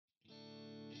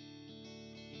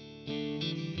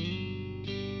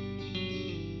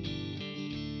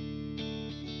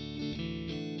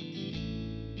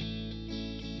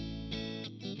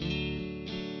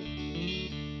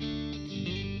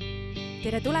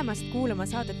Tere tulemast kuulama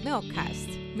saadet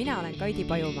Nõocast. Mina olen Kaidi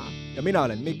Pajumaa. Ja mina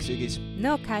olen Mikk Sügis.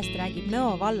 Nõocast räägib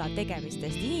Nõo valla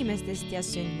tegemistest, inimestest ja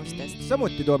sündmustest.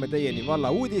 Samuti toome teieni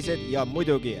valla uudised ja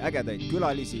muidugi ägedaid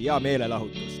külalisi ja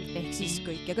meelelahutust. Ehk siis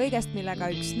kõik ja kõigest, millega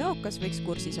üks nõokas võiks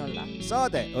kursis olla.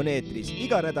 Saade on eetris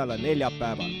iga nädala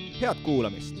neljapäeval. Head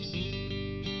kuulamist!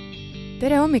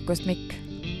 Tere hommikust, Mikk!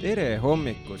 Tere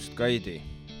hommikust, Kaidi!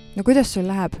 No kuidas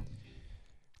sul läheb?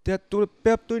 Tead,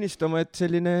 peab tunnistama, et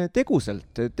selline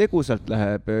tegusalt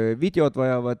läheb. Videod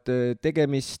vajavad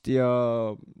tegemist ja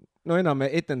no enam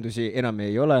etendusi enam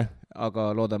ei ole, aga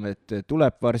loodame, et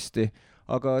tuleb varsti.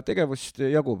 Aga tegevust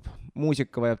jagub.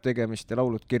 Muusika vajab tegemist ja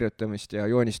laulud kirjutamist ja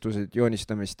joonistused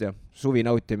joonistamist ja suvi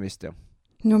nautimist. Ja.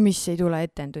 No mis ei tule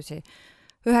etendusi?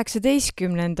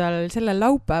 19. sellel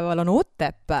laupäeval on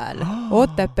Otepääl.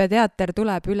 Otepää teater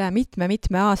tuleb üle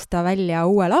mitme aasta välja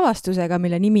uue lavastusega,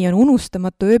 mille nimi on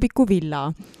Unustamatu ööbiku villa.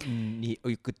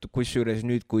 Nii, kusjuures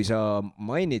nüüd, kui sa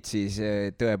mainid, siis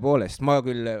tõepoolest,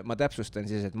 ma täpsustan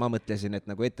siis, et ma mõtlesin, et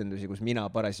nagu etendusi, kus mina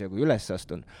parasjagu üles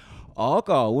astun.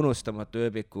 Aga Unustamatu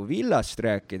ööbiku villast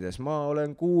rääkides, ma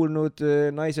olen kuulnud,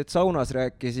 naised saunas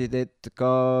rääkisid, et ka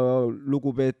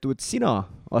lugupeetud sina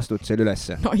astud seal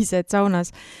ülesse. Naised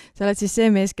saunas. Sa oled siis see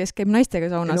mees, kes käib naistega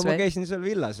saunas või? No ma käisin seal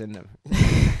villas enne.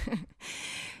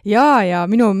 ja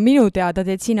minu teada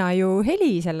teed sina ju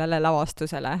heli sellele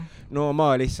lavastusele. No ma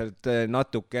lihtsalt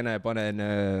natukene panen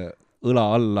õla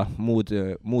alla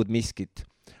muud miskit.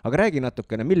 Aga räägi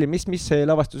natukene, mis see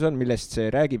lavastus on, millest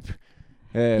see räägib?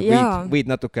 Võid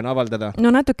natukene avaldada? No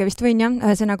natuke vist võin jah.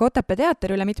 Ühesõnaga Otepää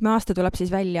teater üle mitme aasta tuleb siis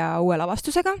välja uue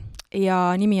lavastusega ja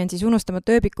nimi on siis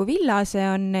Unustamatu ööbiku villa. See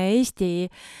on Eesti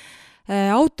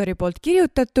autori poolt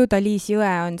kirjutatud. Aliis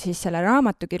Jõe on siis selle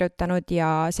raamatu kirjutanud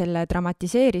ja selle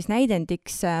dramatiseeris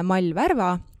näidendiks Mall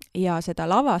Värva ja seda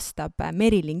lavastab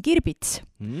Merilin Kirbits.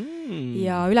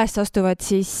 Ja üles astuvad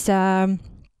siis...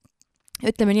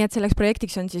 Ütleme nii, et selleks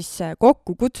projektiks on siis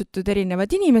kokku kutsutud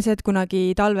erinevad inimesed.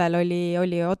 Kunagi talvel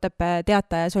oli Otepää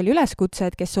teatajas oli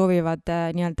üleskutse, et kes soovivad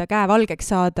nii-öelda käe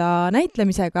valgeks saada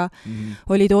näitlemisega,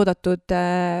 olid oodatud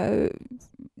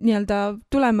nii-öelda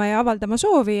tulema ja avaldama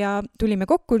soovi ja tulime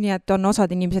kokku, nii et on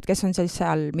osad inimesed, kes on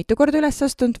seal mitu korda üles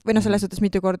astunud või no selles suhtes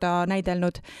mitu korda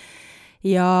näidelnud.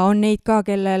 Ja on neid ka,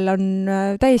 kellel on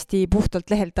täiesti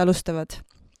puhtalt lehelt alustavad.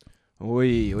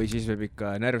 Oi, siis võib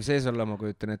ikka närv sees olla, ma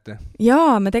kujutan ette.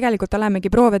 Jaa, me tegelikult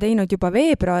olemegi proove teinud juba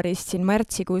veebruarist, siin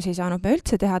märtsikuus ei saanud me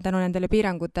üldse teha tänu nendele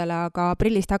piirangutele, aga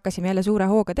aprillist hakkasime jälle suure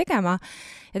hooga tegema.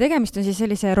 Ja tegemist on siis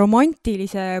sellise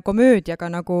romantilise komöödiaga,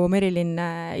 nagu Merilin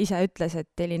ise ütles,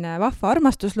 et selline vahva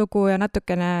armastuslugu ja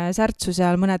natukene särtsu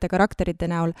seal mõnede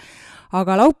karakterite näol.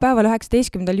 Aga laupäeval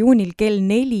 19. juunil kell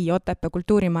 4 Otepää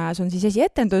kultuurimajas on siis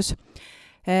esietendus.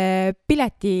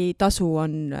 Piletitasu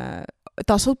on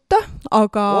tasuta,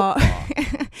 aga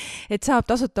et saab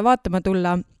tasuta vaatama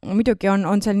tulla. Muidugi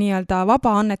on seal nii-öelda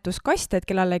vaba annetuskast, et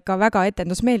kellele ikka väga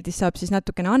etendus meeldis, saab siis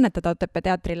natukene annetada Otepää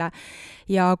teatrile.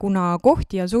 Ja kuna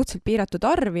kohti on suhteliselt piiratud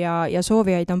arv ja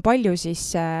soovijaid on palju, siis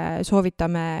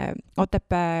soovitame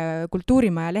Otepää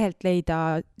kultuurimaja lehelt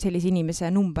leida sellise inimese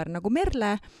number nagu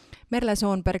Merle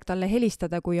Soonberg, talle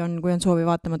helistada, kui on soovi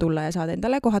vaatama tulla ja saada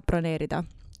endale kohad broneerida.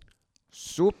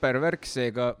 Super värk,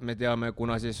 seega me teame,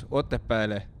 kuna siis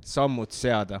Otepääle sammud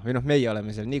seada. Või meie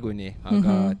oleme seal niikuinii,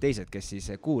 aga teised, kes siis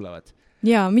kuulavad.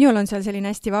 Ja, minul on seal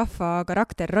selline hästi vahva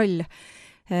karakterroll.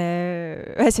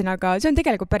 Ühesõnaga, see on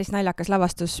tegelikult päris naljakas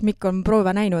lavastus. Mikk on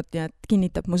proove näinud ja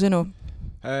kinnitab mu sõnu.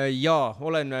 Jaa,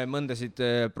 olen mõndasid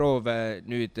proove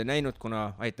nüüd näinud,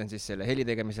 kuna aitan siis selle heli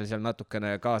tegemisel seal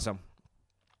natukene kaasa.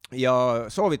 Ja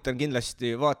soovitan kindlasti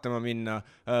vaatama minna.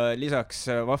 Lisaks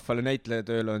vahvale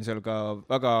näitlejatööle on seal ka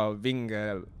väga vinge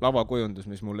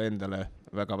lavakujundus, mis mulle endale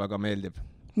väga meeldib.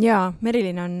 Jaa,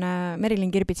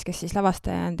 Merilin Kirbits, kes siis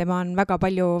lavastaja on, tema on väga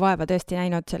palju vaeva tõesti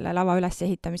näinud selle lava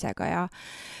ülesehitamisega ja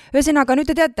ühesõnaga nüüd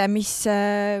te teate,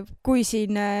 kui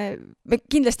siin, me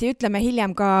kindlasti ütleme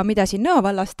hiljem ka, mida siin Nõo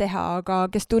vallas teha, aga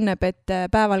kes tunneb, et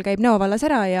päeval käib Nõo vallas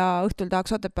ära ja õhtul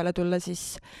tahaks Otepääle tulla,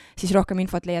 siis rohkem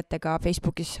infot leiate ka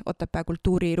Facebookis Otepää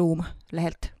kultuuriruum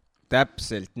lehelt.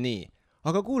 Täpselt nii.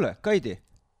 Aga kuule, Kaidi,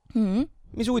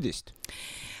 mis uudist?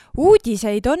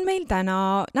 Uudiseid on meil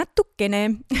täna natukene.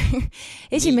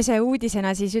 Esimese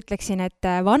uudisena siis ütleksin, et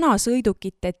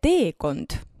vanasõidukite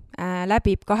teekond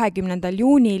läbib 20.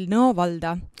 juunil Nõo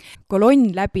valda.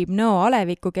 Kolonn läbib Nõo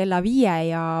aleviku kella 5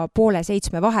 ja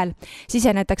 6:30 vahel.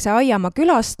 Sisenetakse Aiamaa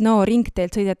külast, Nõo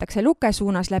ringteelt sõidetakse Luke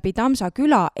suunas läbi Tamsa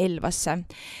küla Elvasse.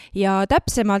 Ja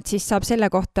täpsemalt siis saab selle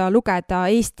kohta lugeda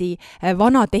Eesti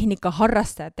vanatehnika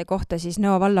harrastajate kohta siis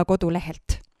Nõo valla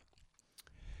kodulehelt.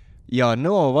 ja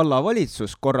Nõo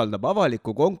vallavalitsus korraldab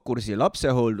avaliku konkursi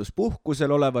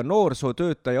lapsehoolduspuhkusel oleva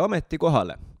noorsootöötaja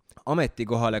ametikohale.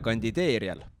 Ametikohale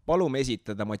kandideerijal palume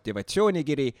esitada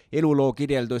motivatsioonikiri, eluloo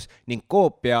kirjeldus ning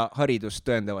koopia haridust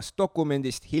tõendavast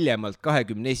dokumendist hiljemalt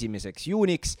 21.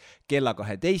 juuniks kella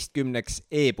 12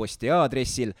 e-posti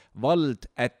aadressil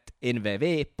vald@nvv.ee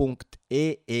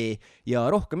ja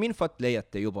rohkem infot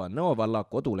leiate juba Nõo valla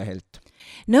kodulehelt.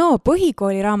 Nõo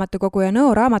põhikooli raamatukogu ja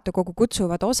Nõo raamatukogu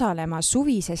kutsuvad osalema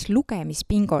suvises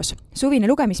lugemispingos. Suvine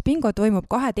lugemispingo toimub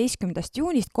 12.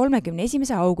 juunist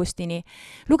 31. augustini.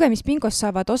 Lugemispingos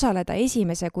saavad osaleda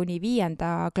 1.–5.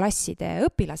 klasside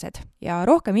õpilased ja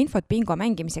rohkem infot bingo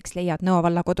mängimiseks leiad Nõo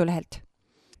valla kodulehelt.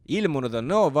 Ilmunud on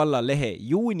Nõo valla lehe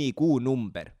juunikuu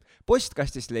number.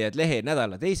 Postkastist leiad lehe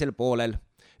nädala teisel poolel.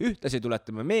 Ühtlasi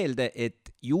tuletame meelde, et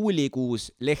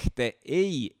juulikuus lehte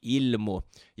ei ilmu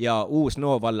ja uus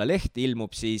Nõo valla leht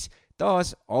ilmub siis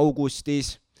taas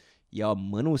augustis ja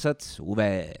mõnusat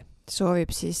suve. Soovib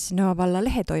siis Nõo valla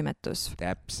lehetoimetus.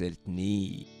 Täpselt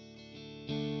nii.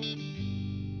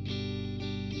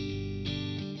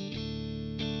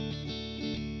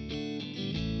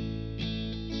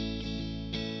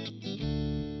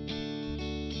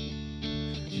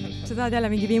 Sa tahad jälle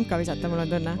mingi vimka visata, mul on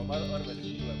tunne.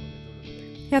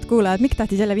 Head kuulajad, Mikk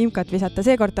tahtis jälle vimkat visata.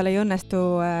 Seekord tal ei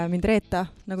õnnestu mind reeta,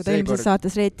 nagu ta eelmises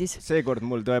saates reetis. Seekord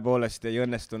mul tõepoolest ei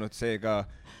õnnestunud, seega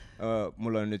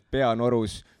mul on nüüd pea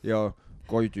norus ja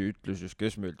Kaidi ütles siis,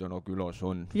 kes meil täna külas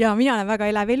on. Ja mina olen väga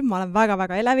elevil, ma olen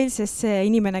väga elevil, sest see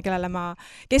inimene,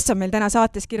 kes on meil täna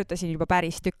saates, kirjutasin juba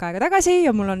päris tükk aega tagasi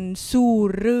ja mul on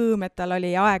suur rõõm, et tal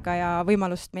oli aega ja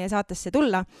võimalust meie saatesse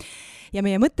tulla ja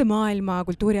meie mõttemaailma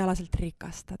kultuurialaselt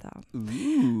rikastada.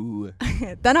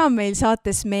 Täna on meil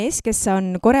saates mees, kes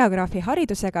on koreograafi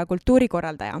haridusega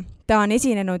kultuurikorraldaja. Ta on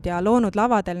esinenud ja loonud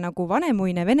lavadel nagu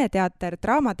Vanemuine Vene teater,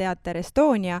 Draamateater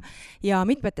Estonia ja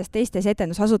mitmetes teistes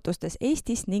etendusasutustes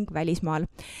Eestis ning välismaal.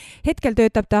 Hetkel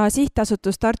töötab ta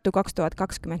sihtasutus Tartu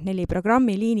 2024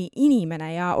 programmiliini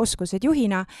Inimene ja oskused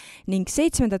juhina ning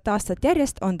 7. aastat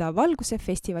järjest on ta Valguse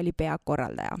festivali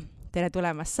peakorraldaja. Tere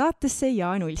tulemast saatesse,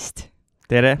 Jaan Ulst!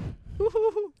 Tere!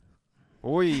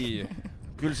 Oi,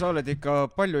 küll sa oled ikka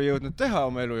palju jõudnud teha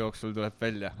oma elu jooksul, tuleb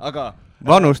välja, aga...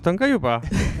 Vanust on ka juba.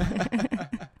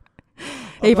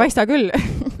 Ei paista küll.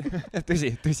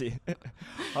 Tõsi.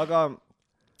 Aga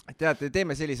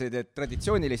teeme selliseid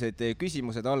traditsioonilised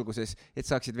küsimused alguses, et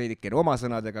saaksid veidikene oma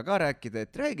sõnadega ka rääkida,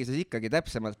 et räägi siis ikkagi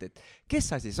täpsemalt, et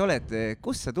kes sa siis oled,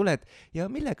 kust sa tuled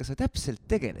ja millega sa täpselt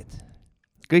tegeled?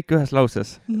 Kõik ühes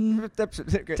lauses.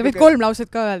 Sa võid 3 lauset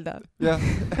ka öelda. Jah.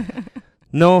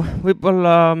 No,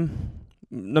 võib-olla,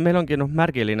 meil ongi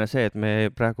märgiline see, et me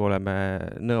praegu oleme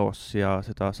Nõos ja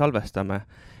seda salvestame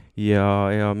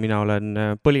ja mina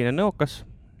olen põline nõokas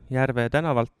Järve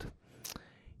tänavalt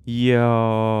ja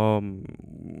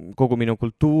kogu minu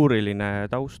kultuuriline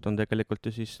taust on tegelikult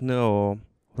ju siis Nõo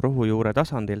rohujuure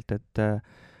tasandilt, et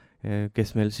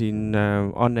kes meil siin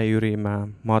Anne Jürimäe,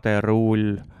 Made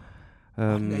Ruul,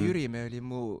 Anne Jürimäe oli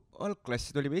mu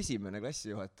algklassid, olime esimene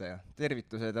klassijuhataja.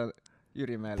 Tervitused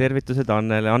Jürimäele. Tervitused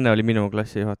Annele. Anne oli minu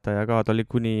klassijuhataja ka, ta oli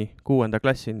kuni 6.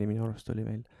 klassini minu arust oli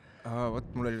meil.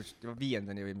 Vot mul oli just 5.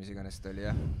 või mis iganes ta oli,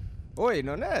 jah. Oi,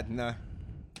 no näed, noh.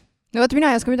 No vot, mina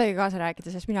ei oska midagi kaasa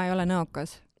rääkida, sest mina ei ole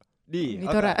nõokas. Nii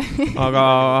tore.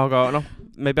 aga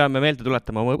me peame meelde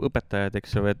tuletama oma õpetajad,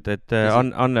 eks ju, et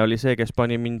Anne oli see, kes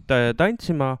pani mind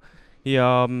tantsima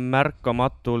ja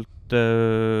märkamatult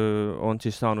on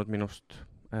siis saanud minust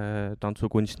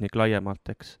tantsukunstnik laiemalt,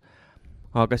 eks.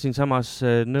 Aga siin samas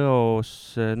Nõo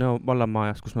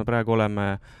vallamajas, kus me praegu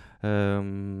oleme,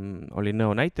 oli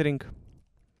Nõo näitering.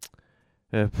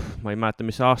 Ma ei mäleta,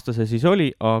 mis aasta see siis oli,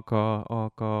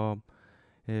 aga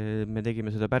me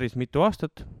tegime seda päris mitu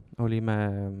aastat. Olime,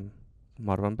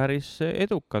 ma arvan, päris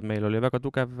edukad. Meil oli väga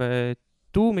tugev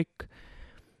tuumik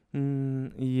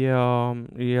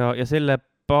ja selle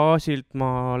baasilt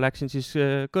ma läksin siis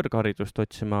kõrgharidust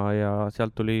otsima ja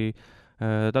sealt tuli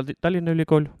Tallinna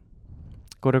Ülikool,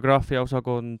 koreograafia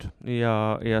osakond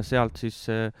ja sealt siis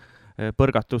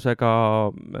põrgatusega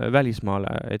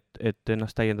välismaale, et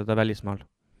ennast täiendada välismaal.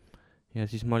 Ja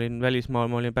siis ma olin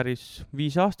välismaal, ma olin päris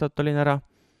 5 aastat olin ära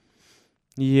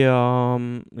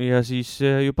ja siis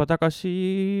juba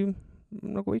tagasi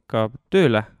nagu ikka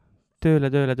tööle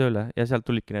ja sealt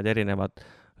tulidki need erinevad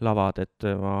lavad, et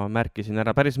ma märkisin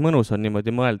ära, päris mõnus on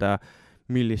niimoodi mõelda,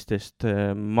 millistest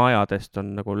majadest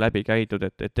on nagu läbi käidud,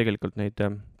 et tegelikult neid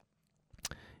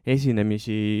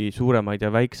esinemisi suuremaid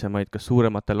ja väiksemaid, kas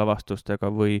suuremate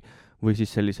lavastustega või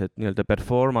siis sellised nii-öelda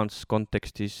performance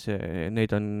kontekstis,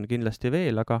 neid on kindlasti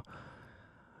veel,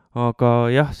 aga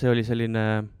jah, see oli selline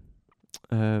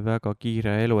väga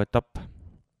kiire eluetapp.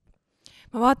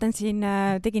 Ma vaatan siin,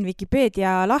 tegin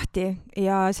Wikipeedia lahti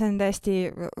ja see on täiesti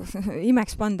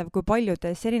imekspandav, kui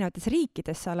paljudes erinevates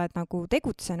riikides sa oled nagu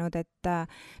tegutsenud, et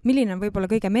milline on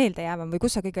võib-olla kõige meeldejäävam või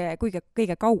kus sa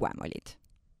kõige kauem olid?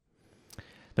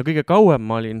 No kõige kauem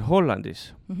ma olin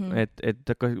Hollandis, et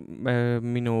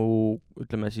minu,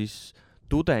 ütleme siis,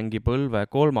 tudengipõlve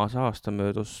 3. aasta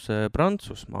möödus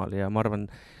Prantsusmaal ja ma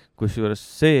arvan, kusjuures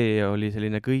see oli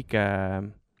selline kõige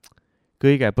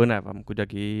põnevam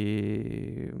kuidagi,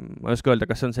 ma ei oska öelda,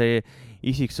 kas see on see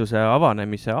isiksuse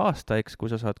avanemise aasta, eks, kui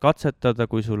sa saad katsetada,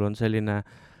 kui sul on selline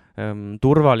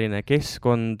turvaline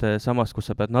keskkond, samas, kus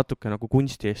sa pead natuke nagu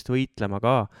kunsti eest võitlema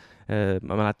ka.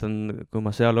 Ma mäletan, kui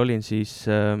ma seal olin, siis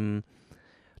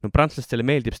prantslastele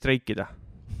meeldib streikida.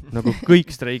 Nagu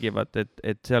kõik streigivad,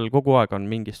 et seal kogu aeg on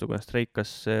mingisugune streik,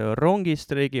 kas rongid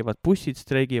streigivad, bussid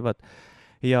streigivad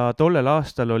ja tollel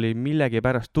aastal oli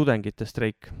millegipärast tudengite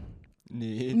streik.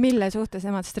 Nii. Mille suhtes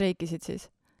nemad streikisid siis?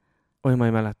 Oi, ma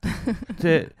ei mäleta.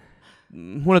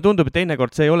 Mulle tundub, et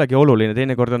teinekord see ei olegi oluline,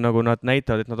 teinekord on nagu nad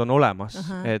näitavad, et nad on olemas.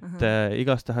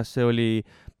 Igastahes see oli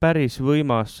päris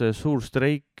võimas suur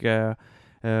streik.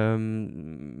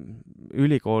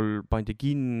 Ülikool pandi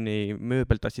kinni,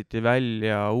 mööbel tassiti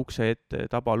välja, ukse ette,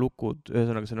 tabalukud,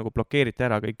 ühesõnaga see nagu blokeeriti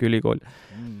ära kõik ülikool.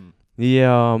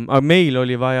 Aga meil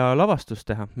oli vaja lavastust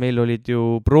teha, meil olid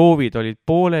ju proovid olid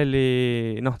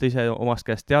pooleli, te ise omast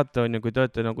käest teate, on ju, kui te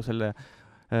olete nagu selle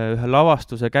ühe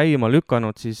lavastuse käima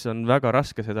lükanud, siis on väga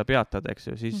raske seda peatada, eks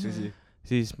ju,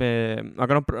 siis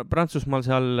aga Prantsusmaal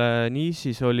seal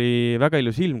Nice'is oli väga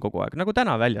ilus ilm kogu aeg, nagu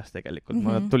täna väljas tegelikult,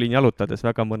 ma tulin jalutades,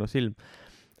 väga mõnus ilm,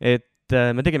 et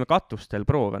me tegime katustel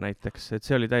proove näiteks, et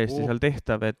see oli täiesti seal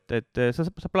tehtav, et sa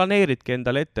planeeridki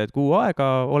endale ette, et kuu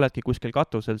aega oledki kuskil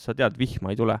katusel, sa tead,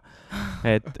 vihma ei tule.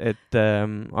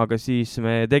 Aga siis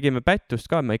me tegime pättust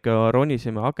ka, me ikka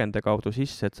ronisime akende kaudu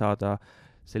sisse, et saada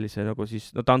sellise nagu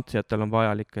siis, tantsijatel on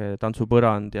vajalik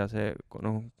tantsupõrand ja see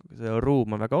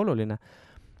ruum on väga oluline.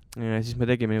 Ja siis me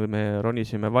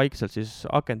ronisime vaikselt siis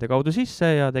akende kaudu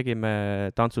sisse ja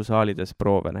tegime tantsusaalides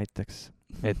proove näiteks.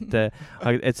 Et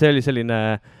see oli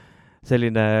selline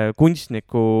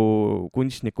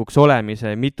kunstnikuks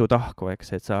olemise mitu tahku,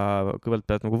 eks, et sa kõigepealt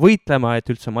pead nagu võitlema, et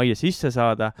üldse majja sisse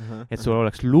saada, et sul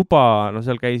oleks luba,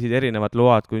 seal käisid erinevad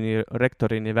load kuni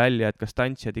rektorini välja, et kas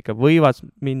tantsijad ikka võivad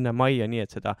minna majja nii,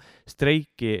 et seda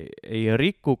streiki ei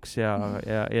rikuks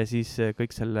ja siis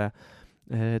kõik selle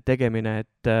tegemine,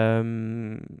 et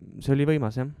see oli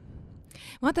võimas, jah.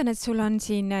 Ma vaatan, et sul on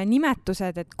siin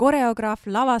nimetused, et koreograaf,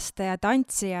 lavastaja,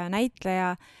 tantsija,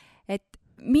 näitleja, et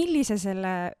millise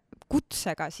selle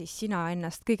kutsega siis sina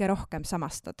ennast kõige rohkem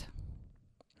samastad?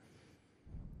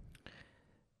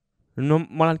 No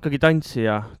ma olen ikkagi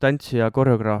tantsija,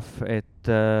 koreograaf, et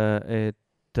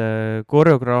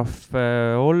koreograaf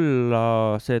olla,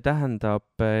 see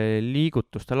tähendab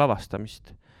liigutuste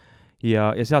lavastamist.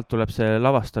 Ja sealt tuleb see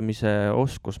lavastamise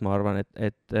oskus, ma arvan,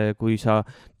 et kui sa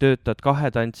töötad 2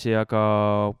 tantsijaga,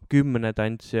 10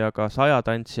 tantsijaga, 100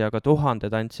 tantsijaga, 1000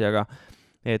 tantsijaga,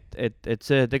 et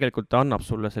see tegelikult annab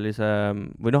sulle sellise,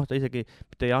 või ta isegi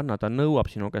mitte ei anna, ta nõuab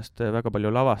sinu käest väga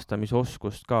palju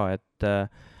lavastamisoskust ka, et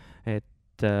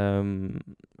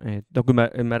kui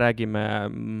me räägime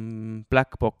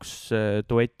Black Box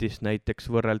duetist näiteks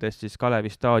võrreldes siis Kalevi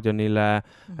staadionile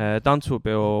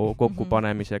tantsupeo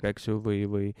kokkupanemisega, eks ju,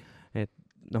 või et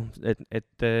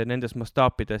nendes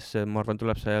mastaapides, ma arvan,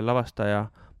 tuleb see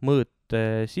lavastaja mõõt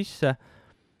sisse.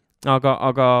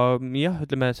 Aga jah,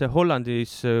 ütleme see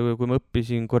Hollandis, kui ma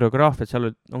õppisin koreograafiat, seal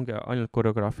ongi ainult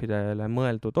koreograafidele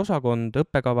mõeldud osakond,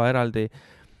 õppekava eraldi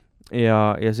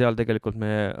ja seal tegelikult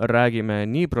me räägime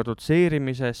nii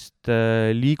produtseerimisest,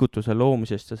 liigutuse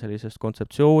loomisest ja sellisest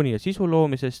kontseptsiooni ja sisu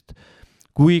loomisest,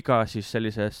 kui ka siis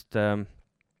sellisest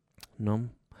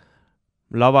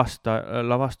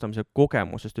lavastamise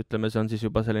kogemusest, ütleme, see on siis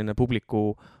juba selline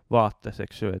publiku vaates,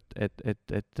 eks ju,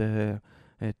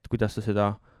 et kuidas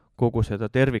sa kogu seda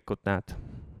tervikut näed.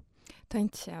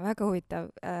 Tantsija, väga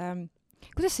huvitav.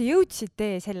 Kuidas sa jõudsid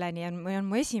tee selleni, on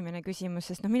mu esimene küsimus,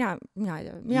 sest mina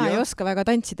ei oska väga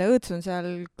tantsida, õõtsun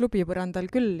seal klubipõrandal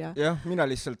küll. Jah, mina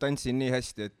lihtsalt tantsin nii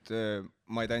hästi, et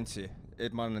ma ei tantsi,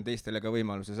 et ma annan teistele ka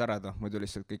võimaluse särada, muidu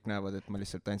lihtsalt kõik näevad, et ma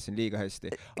lihtsalt tantsin liiga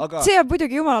hästi. Aga... See on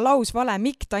muidugi jumala laus vale,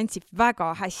 Mikk tantsib väga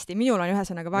hästi, minul on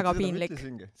ühesõnaga väga piinlik.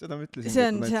 Seda ma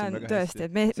ütlesingi, see on tõesti,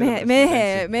 et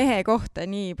mehe kohta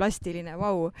nii plastiline,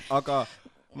 vau. Aga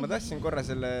ma tahtsin korra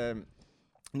selle...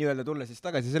 nii-öelda tulla siis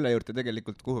tagasi selle juurde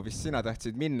tegelikult, kuhu vist sina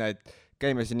tahtsid minna, et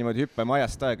käime siin niimoodi hüppame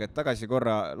ajast aega, et tagasi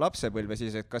korra lapsepõlve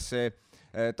siis, et kas see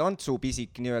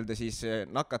tantsupisik nii-öelda siis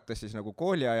nakatas siis nagu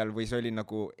kooli ajal või see oli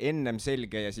nagu ennem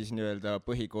selge ja siis nii-öelda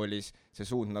põhikoolis see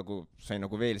suund nagu sai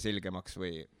nagu veel selgemaks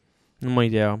või? No ma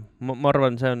ei tea, ma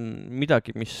arvan, see on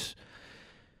midagi, mis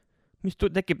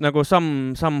tekib nagu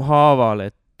samm haaval,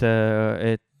 et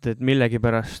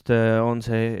millegipärast on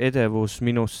see edevus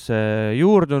minusse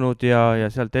juurdunud ja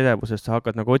sealt edevusest sa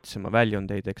hakkad nagu otsima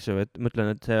väljundeid, eks ju, et ma ütlen,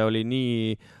 et see oli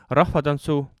nii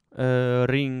rahvatantsu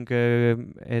ring,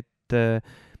 et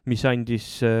mis andis,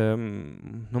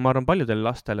 no ma arvan, paljudele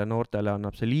lastele, noortele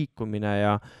annab see liikumine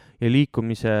ja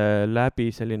liikumise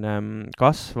läbi selline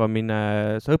kasvamine,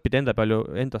 sa õpid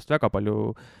endast väga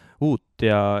palju uut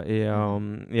ja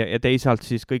teisalt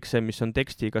siis kõik see, mis on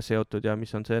tekstiga seotud ja mis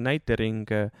on see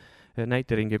näiteringi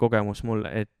kogemus mul,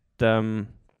 et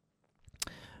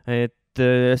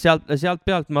sealt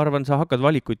pealt, ma arvan, sa hakkad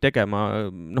valikuid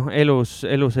tegema. Noh, elus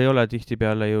ei ole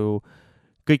tihtipeale ju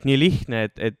kõik nii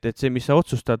lihtne, et see, mis sa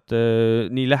otsustad,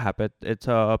 nii läheb, et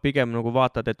sa pigem nagu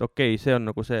vaatad, et okei, see on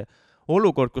nagu see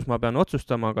olukord, kus ma pean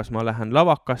otsustama, kas ma lähen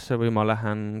lavakasse või ma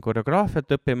lähen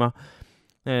koreograafiat õppima.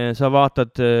 Sa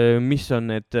vaatad, mis on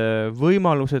need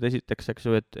võimalused esiteks, eks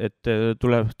ju, et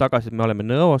tuleb tagasi, et me oleme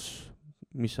Nõos,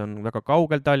 mis on väga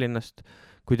kaugel Tallinnast.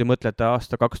 Kui te mõtlete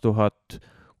aasta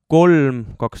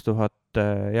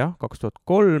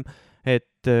 2003,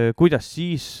 et kuidas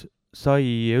siis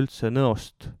sai üldse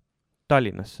Nõost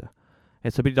Tallinnasse. Et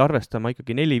sa pidid arvestama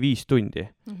ikkagi 4-5 tundi,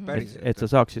 et sa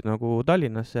saaksid nagu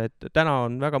Tallinnasse, et täna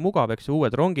on väga mugav, eks uued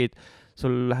rongid,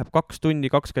 sul läheb 2 tundi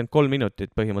 23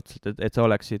 minutit põhimõtteliselt, et sa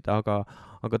oleksid,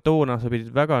 aga toona sa pidid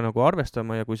väga nagu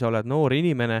arvestama ja kui sa oled noor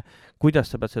inimene,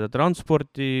 kuidas sa pead seda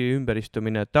transporti,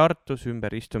 ümberistumine Tartus,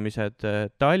 ümberistumised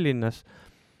Tallinnas,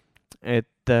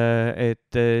 et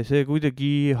see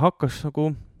kuidagi hakkas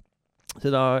nagu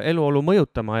seda eluolu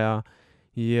mõjutama ja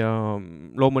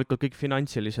loomulikult kõik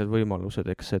finantsilised võimalused,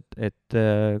 eks, et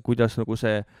kuidas nagu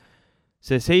see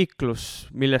seiklus,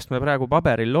 millest me praegu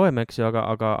paberil loeme, eks ju,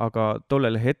 aga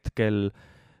tollel hetkel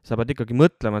sa pead ikkagi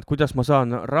mõtlema, et kuidas ma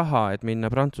saan raha, et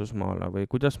minna Prantsusmaale või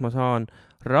kuidas ma saan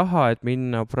raha, et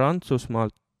minna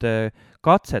Prantsusmaalt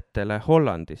katsetele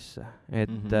Hollandisse,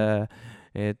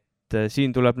 et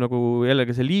siin tuleb nagu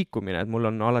jällegi see liikumine, et mul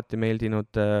on alati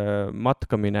meeldinud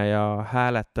matkamine ja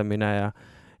hääletamine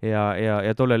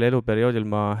ja tollel eluperioodil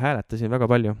ma hääletasin väga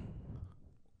palju.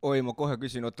 Oi, ma kohe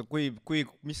küsin, oota,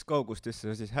 mis kaugustesse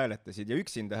sa siis hääletasid ja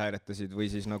üksinda hääletasid või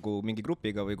siis nagu mingi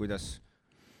grupiga või kuidas?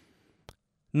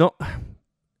 No,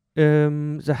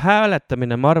 see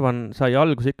hääletamine, ma arvan, sai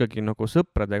algus ikkagi nagu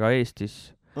sõpradega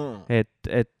Eestis.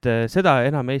 Et seda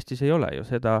enam Eestis ei ole ju,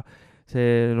 see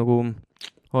nagu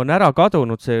on ära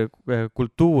kadunud see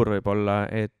kultuur võib-olla,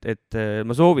 et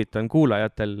ma soovitan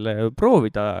kuulajatel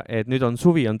proovida, et nüüd on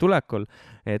suvi on tulekul,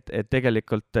 et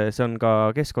tegelikult see on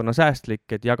ka keskkonnasäästlik,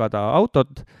 et jagada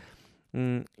autod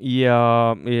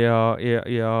ja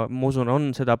ma usun,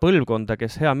 on seda põlvkonda,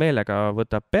 kes hea meelega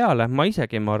võtab peale, ma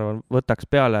isegi, ma arvan, võtaks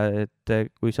peale,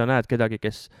 et kui sa näed kedagi,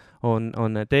 kes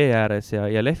on tee ääres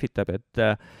ja lehvitab,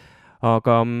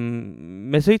 aga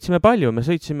me sõitsime palju,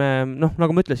 noh,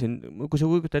 nagu ma ütlesin, kui sa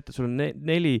kujuta ette, sul on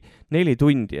 4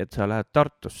 tundi, et sa lähed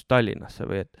Tartust Tallinnasse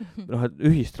või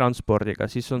ühistranspordiga,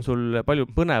 siis on sul palju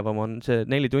põnevam on see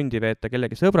 4 tundi veeta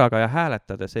kellegi sõbraga ja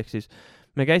hääletades, ehk siis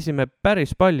me käisime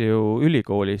päris palju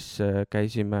ülikoolis,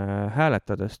 käisime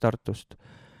hääletades Tartust.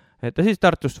 Et siis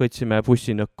Tartust võtsime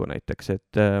bussinõkku näiteks,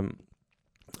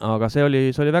 aga see oli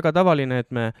väga tavaline,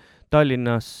 et me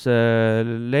Tallinnas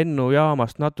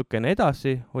lennujaamast natukene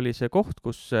edasi oli see koht,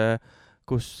 kus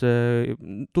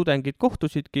tudengid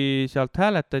kohtusidki, sealt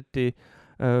hääletati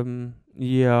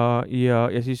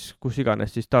ja siis kus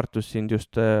iganes siis Tartus sind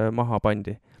just maha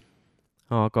pandi.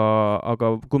 Aga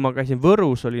kui ma käisin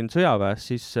Võrus, olin sõjaväes,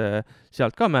 siis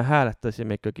sealt ka me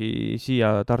hääletasime ikkagi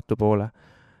siia Tartu poole.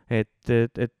 Et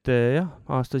jah,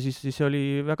 aasta siis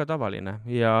oli väga tavaline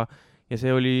ja see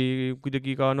oli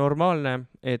kuidagi ka normaalne,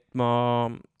 et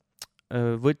ma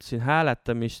võtsin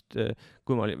hääletamist,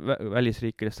 kui ma olin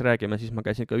välisriikidest räägime, siis ma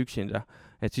käisin ka üksinda.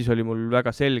 Et siis oli mul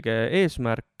väga selge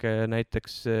eesmärk,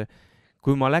 näiteks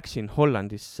kui ma läksin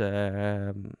Hollandisse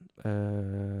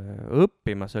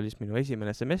õppima, see oli minu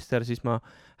esimene semester, siis ma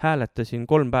hääletasin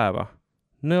 3 päeva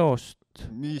Nõost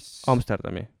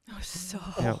Amsterdami.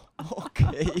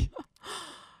 Okei.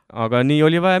 Aga nii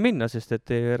oli vaja minna, sest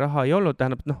et raha ei olnud,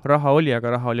 tähendab, raha oli,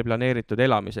 aga raha oli planeeritud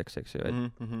elamiseks, eks ju.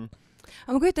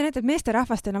 Aga ma kujutan ette, et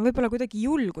meesterahvastel on võib-olla kuidagi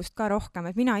julgust ka rohkem,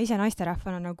 et mina ise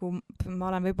naisterahvana nagu ma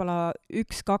olen võib-olla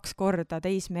 1-2 korda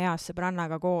teismeeas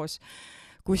sõbrannaga koos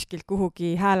kuskilt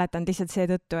kuhugi hääletanud lihtsalt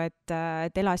seetõttu,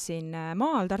 et elasin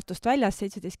maal Tartust väljas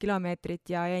 17 kilomeetrit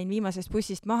ja jäin viimasest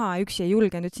bussist maha, üksi ei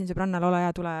julgenud, ütlesin sõbrannale, ole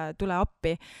hea, tule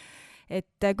appi.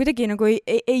 Et kuidagi nagu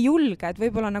ei julge, et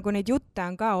võib-olla nagu neid jutte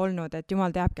on ka olnud, et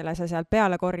jumal teab, kelle sa sealt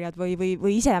peale korjad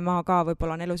või ise ma ka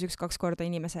võib-olla on elus 1-2 korda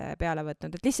inimese peale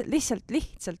võtnud, et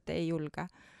lihtsalt ei julge.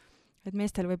 Et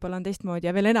meestel võib-olla on teistmoodi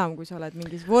ja veel enam, kui sa oled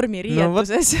mingis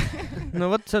vormiriietuses.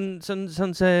 No vot, see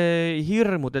on see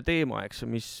hirmude teema, eks,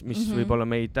 mis võib-olla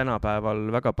meid tänapäeval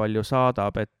väga palju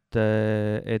saadab, et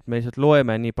me lihtsalt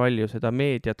loeme nii palju seda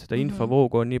meediat, seda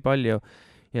infovoogu on nii palju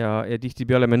ja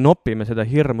tihtipeale me nopime seda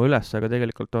hirmu üles, aga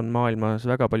tegelikult on maailmas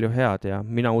väga palju head ja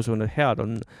mina usun, et head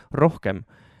on rohkem.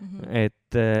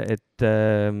 Et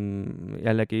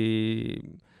jällegi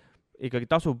ikkagi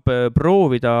tasub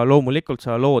proovida, loomulikult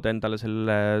sa lood endale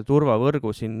selle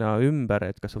turvavõrgu sinna ümber,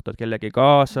 et kas võtad kellegi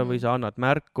kaasa või sa annad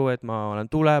märku, et ma olen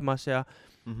tulemas ja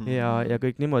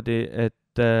kõik niimoodi,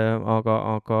 et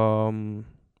aga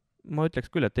ma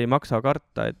ütleks küll, et ei maksa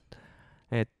karta,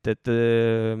 et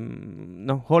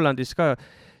noh, Hollandis ka,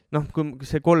 noh,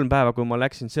 see 3 päeva, kui ma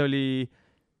läksin,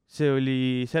 see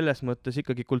oli selles mõttes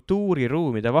ikkagi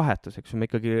kultuuriruumide vahetus, eks ju, me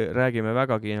ikkagi räägime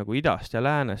vägagi nagu idast ja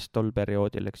läänest tol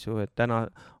perioodil, eks ju, et täna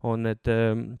on need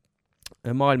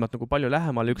maailmad nagu palju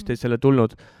lähemale üksteisele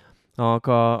tulnud,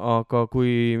 aga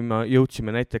kui me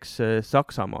jõudsime näiteks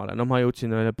Saksamaale, no ma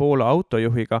jõudsin Poola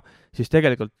autojuhiga, siis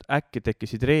tegelikult äkki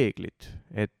tekkisid reeglid,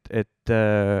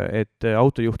 et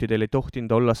autojuhtidel ei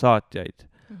tohtinud olla saatjaid.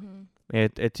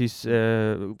 Et siis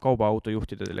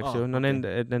kaubaautojuhtidel, eks ju, no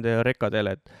nende rekkadel,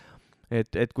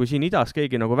 et kui siin idas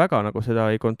keegi nagu väga nagu seda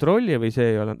ei kontrolli või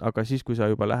see ei ole, aga siis, kui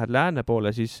sa juba lähed lääne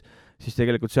poole, siis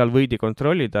tegelikult seal võidi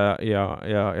kontrollida ja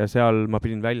seal ma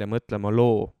pidin välja mõtlema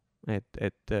loo, et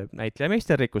näitleja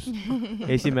meisterrikkus.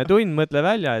 Esimene tund mõtle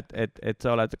välja, et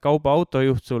sa oled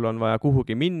kaubaautojuht, sul on vaja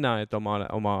kuhugi minna, et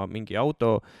oma mingi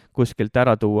auto kuskilt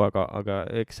ära tuua, aga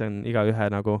eks see on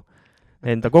igaühe nagu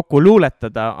enda kokku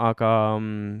luuletada,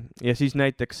 ja siis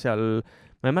näiteks seal,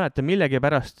 ma ei mäleta,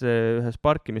 millegipärast ühes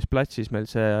parkimisplatsis meil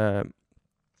see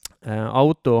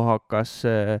auto hakkas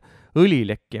õli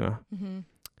lekkima.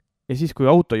 Ja siis, kui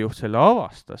autojuht selle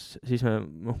avastas, siis me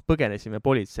põgenesime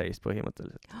politseist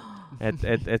põhimõtteliselt.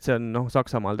 Et see on,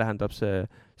 Saksamaal tähendab see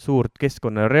suurt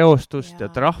keskkonnareostust ja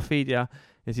trahvid ja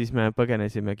siis me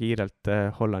põgenesime kiirelt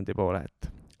Hollandi poole,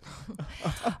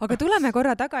 Aga tuleme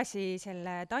korra tagasi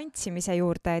selle tantsimise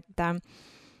juurde, et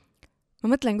ma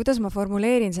mõtlen, kuidas ma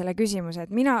formuleerin selle küsimuse, et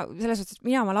mina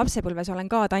oma lapsepõlves olen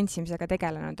ka tantsimisega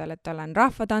tegelenud, et olen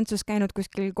rahvatantsus käinud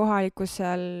kuskil kohalikus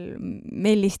seal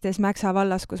Mellistes Mäksa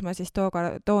vallas, kus ma siis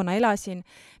toona elasin.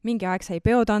 Mingi aeg sai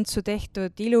peotantsu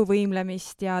tehtud,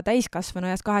 iluvõimlemist ja täiskasvanu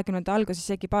eas 20. alguses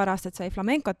isegi paar aastat sai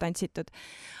flamenkot tantsitud.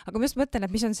 Aga ma just mõtlen,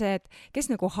 et mis on see, et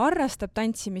kes nagu harrastab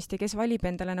tantsimist ja kes valib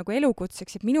endale nagu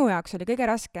elukutseks, et minu jaoks oli kõige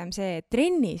raskem see, et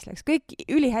trennis läks kõik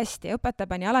ülihästi, õpetaja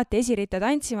pani alati esiritta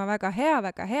tantsima, väga hea.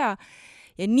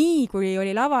 Ja nii, kui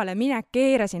oli lavale minek,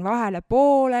 keerasin vahele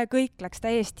poole, kõik läks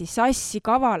täiesti sassi,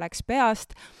 kava läks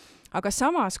peast. Aga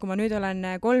samas, kui ma nüüd olen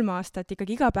 3 aastat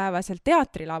ikkagi igapäevaselt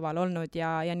teatrilaval olnud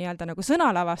ja nii-öelda nagu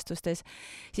sõnalavastustes,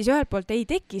 siis ühelt poolt ei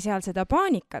teki seal seda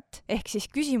paanikat, ehk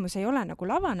siis küsimus ei ole nagu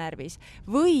lavanärvis.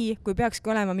 Või kui peakski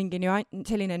olema mingi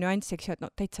selline nüanss, eks ju, et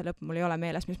täitsa lõpp, mul ei ole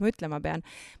meeles, mis ma ütlema pean.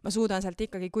 Ma suudan sealt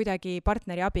ikkagi kuidagi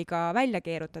partneri abiga välja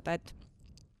keerutada,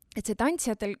 et see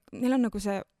tantsijatel, neil on nagu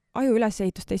see aju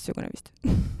ülesehitus teistsugune vist.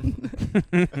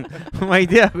 Ma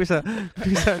ei tea, kui sa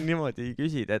niimoodi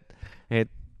küsid,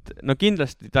 et no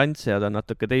kindlasti tantsijad on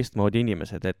natuke teistmoodi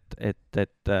inimesed,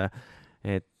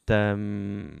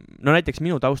 no näiteks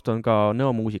minu taust on ka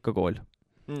Nõo muusikakool.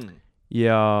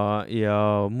 Ja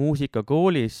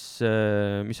muusikakoolis,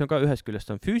 mis on ka ühest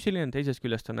küljest on füüsiline, teisest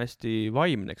küljest on hästi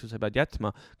vaimne, eks sa pead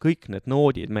jätma kõik need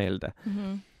noodid meelde.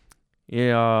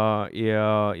 Ja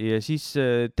siis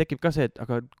tekib ka see, et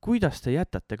aga kuidas te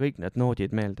jätate kõik need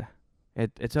noodid meelde?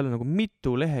 Et seal on nagu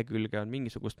mitu lehekülge on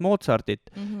mingisugust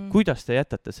Mozartit, kuidas te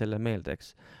jätate selle meelde,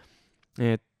 eks?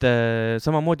 Et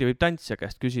samamoodi võib tantsija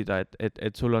käest küsida,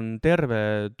 et sul on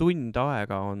terve tund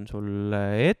aega, on sul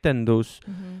etendus,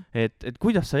 et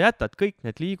kuidas sa jätad kõik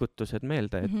need liigutused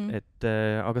meelde,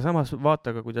 aga samas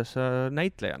vaata ka, kuidas sa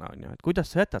näitlejana on ju, et kuidas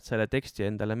sa jätad selle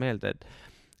teksti endale meelde,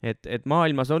 et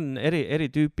maailmas on eri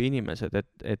tüüpi inimesed,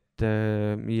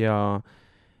 ja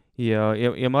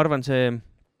ma arvan,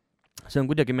 see on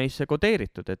kuidagi meisse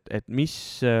kodeeritud, et mis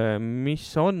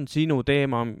on sinu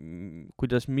teema,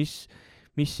 kuidas, mis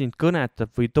sind kõnetab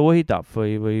või toidab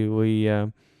või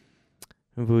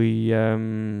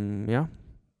jah.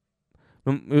 No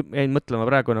jäin mõtlema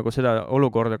praegu nagu seda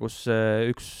olukorda, kus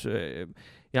üks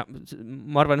ja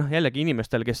ma arvan, jällegi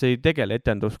inimestel, kes ei tegele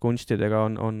etenduskunstidega,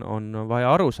 on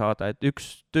vaja aru saada, et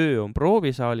üks töö on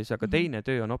proovisaalis, aga teine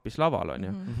töö on hoopis laval, on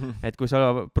ju. Et kui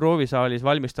sa proovisaalis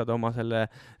valmistad oma selle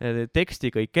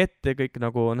teksti kõik ette, kõik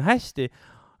nagu on hästi,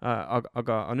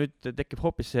 aga nüüd tekib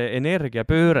hoopis see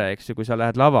energiapööre, eks ju, kui sa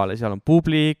lähed lavale, seal on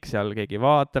publik, seal keegi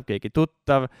vaatab, keegi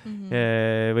tuttav,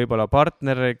 võib-olla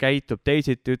partner käitub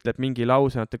teisiti, ütleb mingi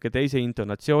lause natuke teise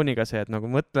intonatsiooniga, sa jääd nagu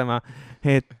mõtlema,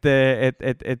 et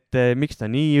miks ta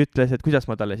nii ütles, et kuidas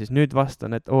ma talle siis nüüd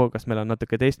vastan, et kas meil on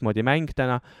natuke teistmoodi mäng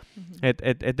täna,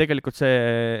 et tegelikult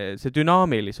see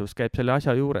dünaamilisus käib selle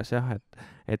asja juures, jah,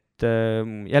 et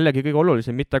jällegi kõige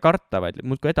olulisem mitte karta, vaid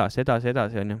muudkui edasi,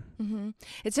 on ju.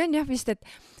 Et see on jah vist, et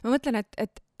ma mõtlen,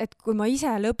 et kui ma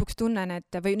ise lõpuks tunnen,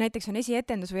 et või näiteks on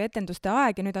esietendus või etenduste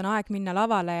aeg ja nüüd on aeg minna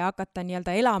lavale ja hakata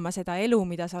nii-öelda elama seda elu,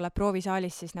 mida sa oled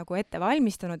proovisaalis siis nagu ette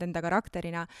valmistanud enda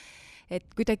karakterina, et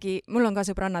kuidagi, mul on ka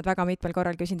sõbrannad väga mitmel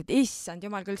korral küsinud, et issand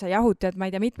jumal, küll sa jahutad, ma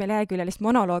ei tea, mitme leheküljelist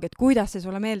monoloog, et kuidas see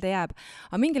sulle meelde jääb.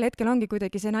 Aga mingil hetkel ongi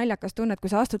kuidagi see naljakas tunne, et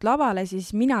kui sa astud lavale,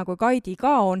 siis mina kui Kaidi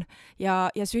kaon ja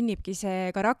sünnibki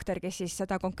see karakter, kes siis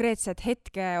seda konkreetset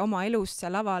hetke oma elust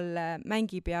seal laval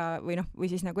mängib või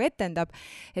siis nagu etendab,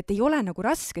 et ei ole nagu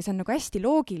raske, see on nagu hästi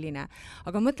loogiline.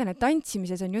 Aga mõtlen, et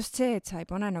tantsimises on just see, et sa ei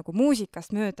pane nagu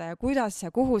muusikast mööda ja kuidas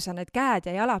ja kuhu sa need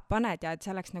käed ja jalad paned ja et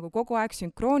see oleks nagu kogu aeg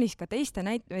sünkroonis ka teiste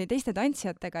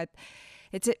tantsijatega,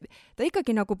 et see, ta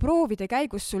ikkagi nagu proovide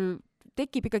käigus sul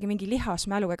tekib ikkagi mingi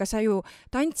lihasmälu, ega sa ju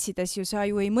tantsides sa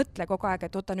ju ei mõtle kogu aeg,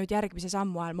 et oota nüüd järgmise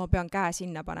sammu ajal ma pean käe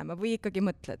sinna panema või ikkagi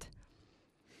mõtled?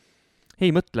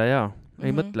 Ei mõtle, jaa,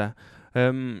 ei mõtle.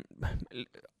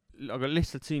 Aga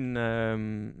lihtsalt siin,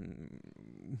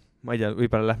 ma ei tea,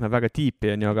 võib-olla lähme väga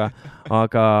tiipi, on ju,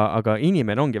 aga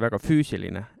inimene ongi väga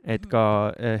füüsiline, et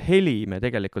ka heli me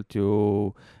tegelikult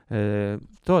ju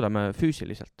toodame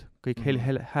füüsiliselt, kõik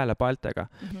häälepaeltega.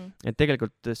 Et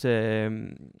tegelikult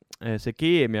see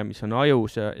keemia, mis on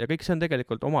ajus ja kõik see on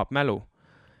tegelikult omab mälu.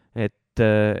 Et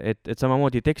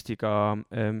samamoodi tekstiga,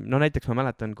 no näiteks ma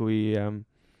mäletan, kui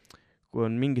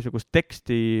on mingisugust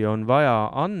teksti on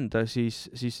vaja anda, siis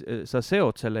sa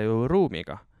seod selle ju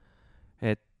ruumiga.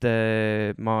 Et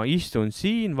ma istun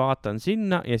siin, vaatan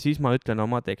sinna ja siis ma ütlen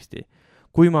oma teksti.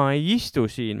 Kui ma ei istu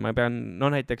siin, ma pean, no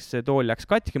näiteks see tool läks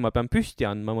katki, ma pean püsti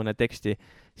andma mõne teksti,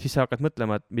 siis sa hakkad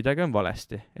mõtlema, et midagi on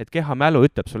valesti. Et kehamälu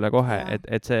ütleb sulle kohe,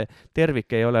 et see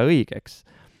tervik ei ole õigeks.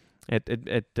 Et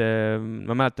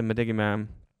ma mäletan, me tegime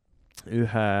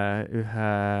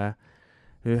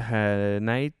ühe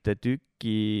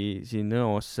näitetüki siin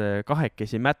Nõos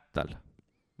kahekesi Mättal.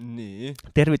 Nii.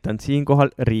 Tervitan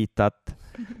siinkohal Riitat.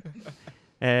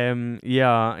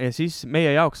 Ja siis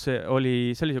meie jaoks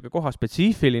oli selline koha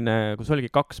spetsiifiline, kus oligi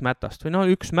 2 mätast või no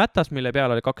 1 mätas, mille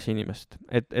peal oli 2 inimest.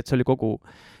 Et see oli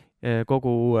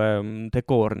kogu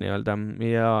dekoor nii-öelda.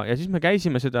 Ja siis me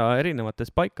käisime seda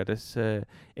erinevates paikades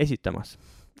esitamas.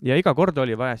 Ja iga kord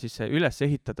oli vaja siis üles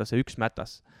ehitada see 1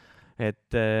 mätas. Ja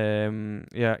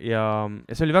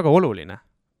see oli väga oluline.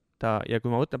 Ja kui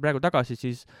ma võtan praegu tagasi,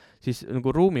 siis nagu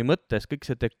ruumi mõttes kõik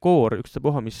see dekoor,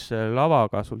 ükstapuha, mis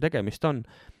lavaga sul tegemist on,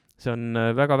 see on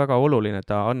väga-väga oluline,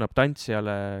 ta annab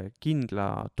tantsijale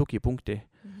kindla tugipunkti.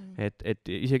 Et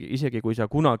isegi kui sa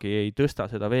kunagi ei tõsta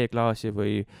seda veeklaasi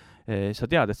või sa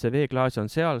tead, et see veeklaas on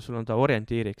seal, sul on ta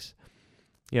orientiiriks.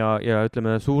 Ja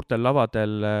ütleme, suurtel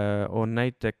lavadel on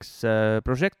näiteks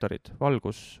prožektorid,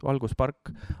 valguspark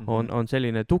on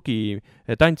selline tugi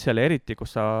tantsijale eriti,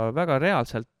 kus sa väga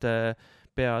reaalselt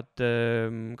pead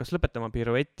kas lõpetama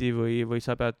pirueti või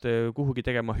sa pead kuhugi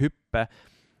tegema hüppe,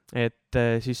 et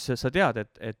siis sa tead,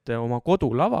 et oma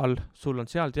kodulaval sul on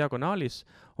seal diagonaalis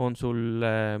on sul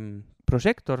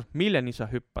prožektor, milleni sa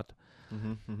hüppad.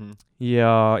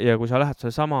 Ja kui sa lähed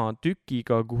selle sama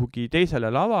tükiga kuhugi teisele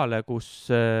lavale,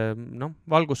 kus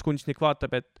valguskunstnik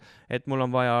vaatab, et mul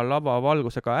on vaja lava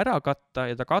valgusega ära katta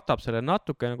ja ta katab selle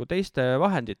natuke nagu teiste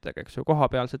vahenditega, eks ju,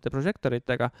 kohapealsete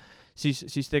prožektoritega,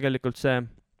 siis tegelikult see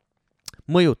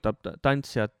mõjutab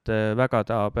tantsijat väga,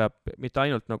 ta peab mitte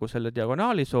ainult nagu selle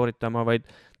diagonaali sooritama, vaid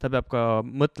ta peab ka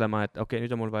mõtlema, et okei,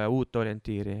 nüüd on mul vaja uut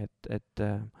orientiiri, et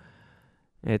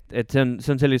see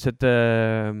on sellised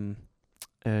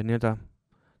nii-öelda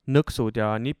nõksud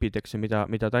ja nipid, eks ju,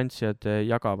 mida tantsijad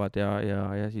jagavad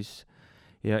ja siis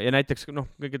ja näiteks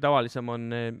kõige tavalisem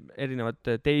on erinevad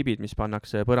teibid, mis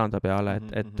pannakse põranda peale,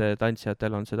 et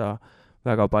tantsijatel on seda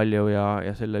väga palju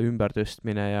ja selle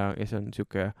ümbertõstmine ja see on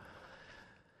niisugune,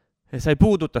 sa ei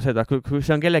puuduta seda, kui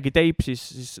see on kellegi teip,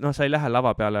 siis sa ei lähe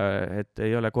lava peale, et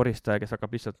ei ole koristaja, kes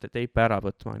hakkab lihtsalt teipe ära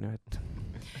võtma, on ju, et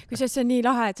kusjuures see on nii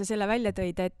lahe, et sa selle välja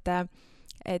tõid,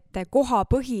 et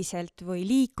kohapõhiselt või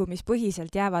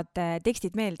liikumispõhiselt jäävad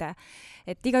tekstid meelde.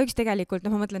 Et igaüks tegelikult,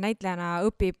 ma mõtlen, näitlejana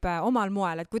õpib omal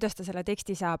moel, et kuidas ta selle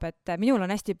teksti saab, et minul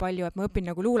on hästi palju, et ma õpin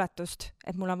nagu luuletust,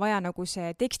 et mul on vaja nagu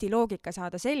see tekstiloogika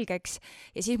saada selgeks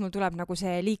ja siis mul tuleb nagu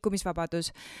see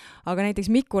liikumisvabadus. Aga näiteks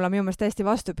Mikul on minu meelest täiesti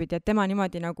vastupidi, et tema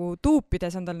niimoodi nagu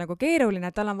tuupides on tal nagu keeruline,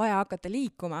 et tal on vaja hakata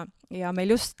liikuma ja meil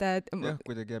just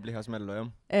kuidagi jääb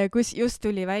lihasmällu, kus just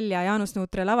tuli välja Jaanus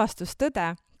Nuutre lavastus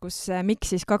Tõde, kus Mikk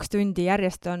siis 2 tundi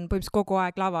järjest on põhimõtteliselt kogu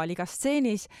aeg laval igas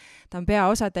stseenis, ta on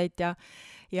peaosatäitja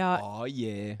ja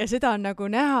seda on nagu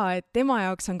näha, et tema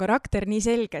jaoks on karakter nii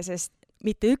selge, sest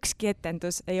mitte ükski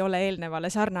etendus ei ole eelnevale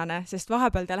sarnane, sest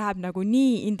vahepeal ta läheb nagu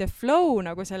nii in the flow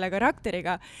nagu selle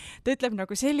karakteriga, ta ütleb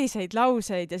nagu selliseid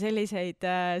lauseid ja selliseid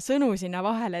sõnu sinna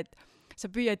vahele, et sa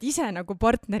püüad ise nagu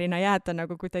partnerina jääda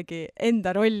nagu kuidagi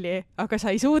enda rolli, aga sa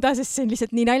ei suuda, sest see on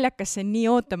lihtsalt nii naljakas, see on nii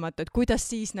ootamatu, et kuidas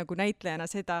siis nagu näitlejana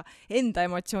seda enda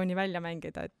emotsiooni välja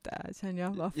mängida, et see on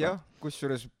jah vahva. Jah,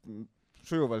 kusjuures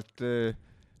sujuvalt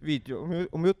viid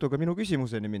oma jutuga minu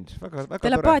küsimuseni mind. Väga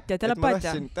telepaatia. Ma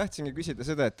tahtsingi küsida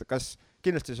seda, et kas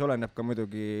kindlasti see oleneb ka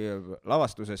muidugi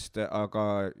lavastusest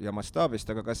ja mastaabist,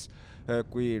 aga kas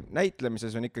kui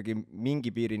näitlemises on ikkagi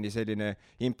mingi piirini selline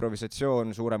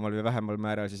improvisatsioon suuremal või vähemal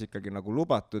määral siis ikkagi nagu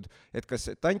lubatud, et kas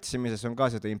tantsimises on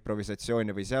ka seda improvisatsiooni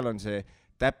või seal on see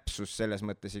täpsus selles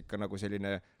mõttes ikka nagu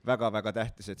selline väga-väga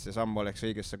tähtis, et see samm oleks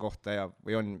õigesse kohta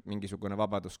või on mingisugune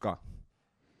vabadus ka?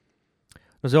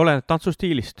 No see oleneb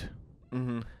tantsustiilist.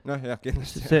 Noh, jah,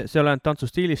 kindlasti. See oleneb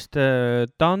tantsustiilist.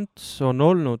 Tants on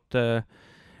olnud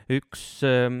üks,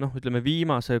 ütleme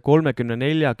viimase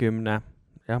 30-40,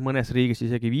 mõnes riigis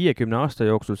isegi 50 aasta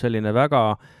jooksul selline väga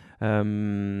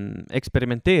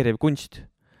eksperimenteeriv kunst.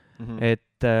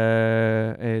 Et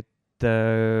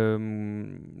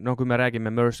kui me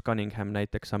räägime Merce Cunningham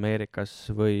näiteks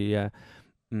Ameerikas või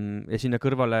ja sinna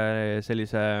kõrvale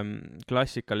sellise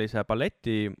klassikalise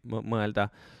balleti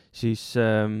mõelda, siis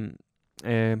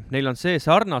neil on see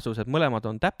sarnasus, et mõlemad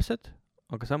on täpsed,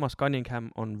 aga samas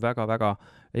Cunningham on väga-väga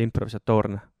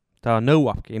improvisatoorne. Ta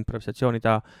nõuabki improvisatsiooni,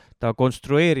 ta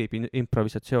konstrueerib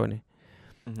improvisatsiooni.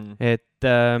 Et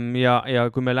ja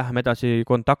kui me läheme edasi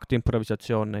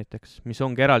kontaktimprovisatsioon näiteks, mis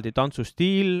ongi eraldi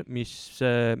tantsustiil, mis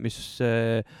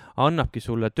annabki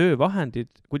sulle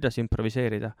töövahendid, kuidas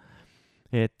improviseerida.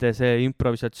 Et see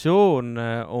improvisatsioon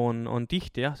on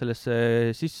tihti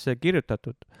sellesse sisse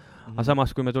kirjutatud. Aga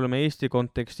samas, kui me tuleme Eesti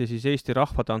konteksti, siis Eesti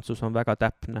rahvatantsus on väga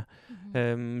täpne.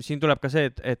 Siin tuleb ka see,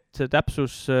 et see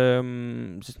täpsus,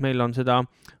 sest meil on seda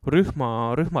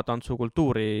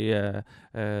rühmatantsukultuuri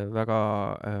väga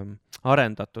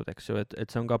arendatud, eks ju, et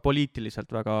see on ka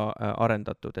poliitiliselt väga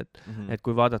arendatud, et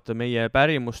kui vaadata meie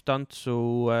pärimustantsu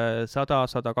 100,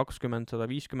 120,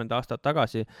 150 aastat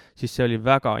tagasi, siis see oli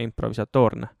väga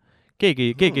improvisatoorne.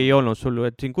 Keegi ei olnud sul,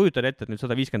 et siin kujutad ette, et nüüd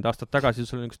 150 aastat tagasi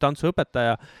sul on üks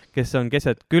tantsuõpetaja, kes on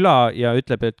keset küla ja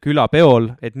ütleb, et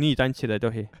külapeol, et nii tantsida ei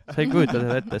tohi. Sa ei kujuta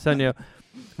seda ette, see on ju,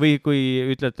 või kui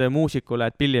ütlete muusikule,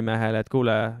 et pillimehele, et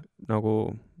kuule, nagu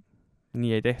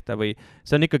nii ei tehta või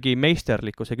see on ikkagi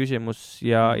meisterlikkuse küsimus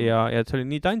ja see oli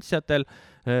nii tantsijatel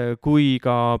kui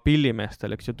ka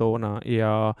pillimeestel, eks ju, toona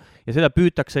ja seda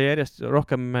püütakse järjest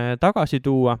rohkem tagasi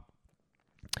tuua.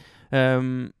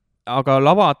 Aga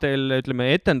lavadel, ütleme,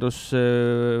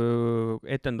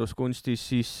 etenduskunstis,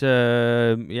 siis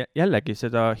jällegi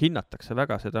seda hinnatakse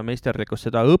väga, seda meisterlikkust,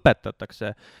 seda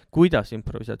õpetatakse, kuidas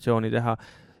improvisatsiooni teha.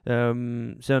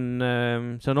 See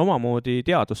on omamoodi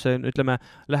teadus, see, ütleme,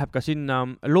 läheb ka sinna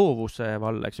loovuse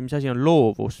valla, eks, mis asi on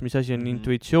loovus, mis asi on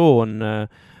intuitsioon.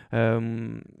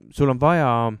 Sul on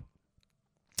vaja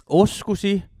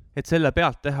oskusi, et selle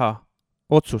pealt teha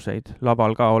otsuseid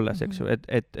laval ka olles, eks ju,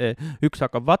 et üks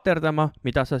hakkab vaterdama,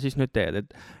 mida sa siis nüüd teed,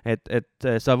 et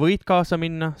sa võid kaasa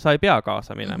minna, sa ei pea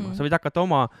kaasa minema, sa võid hakata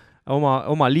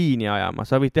oma liini ajama,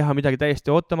 sa võid teha midagi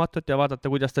täiesti ootamatut ja vaadata,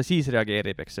 kuidas ta siis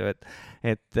reageerib, eks ju,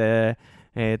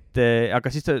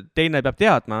 aga siis teine peab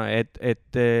teadma,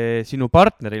 et sinu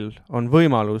partneril on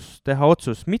võimalus teha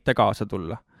otsus mitte kaasa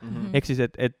tulla. Ehk siis,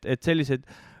 et sellised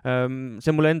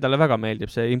see mulle endale väga meeldib,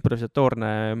 see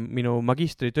improvisatoorne minu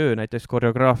magistritöö näiteks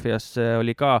koreograafias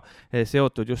oli ka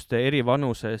seotud just eri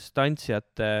vanuses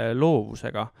tantsijate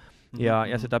loovusega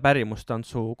ja seda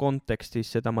pärimustantsu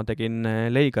kontekstis, seda ma tegin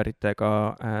Leigaritega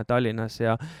Tallinnas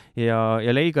ja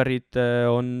Leigarid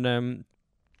on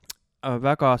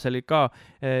väga selline ka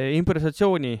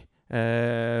improvisatsiooni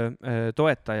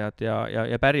toetajad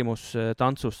ja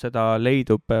pärimustantsus seda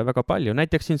leidub väga palju.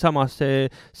 Näiteks siin samas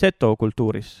seto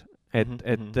kultuuris, et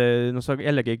sa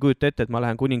jällegi ei kujuta ette, et ma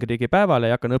lähen kuningriigi päevale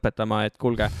ja hakkan õpetama, et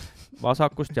kuulge,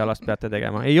 vasakust jalast peate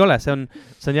tegema. Ei ole, see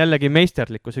on jällegi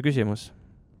meisterlikkuse küsimus.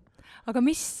 aga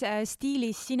mis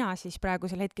stiilis sina siis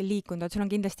praegusel hetkel liikunud oled? Sul on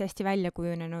kindlasti hästi välja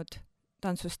kujunenud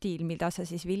tantsustiil, mida sa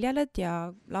siis viljeled ja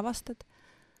lavastad?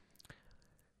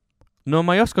 No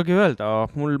ma ei oskagi öelda,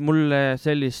 mulle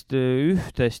sellist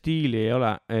ühte stiili ei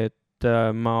ole, et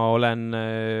ma olen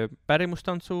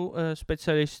pärimustantsu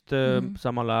spetsialist,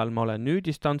 samal ajal ma olen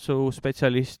nüüdistantsu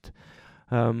spetsialist.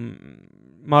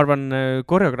 Ma arvan,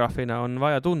 koreograafina on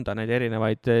vaja tunda neid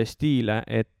erinevaid stiile,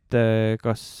 et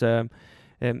kas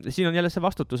siin on jälle see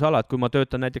vastutusala, et kui ma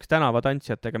töötan näiteks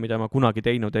tänavatantsijatega, mida ma kunagi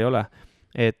teinud ei ole,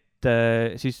 et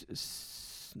siis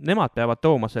nemad peavad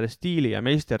tooma selle stiili ja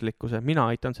meisterlikkuse, mina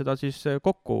aitan seda siis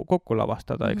kokku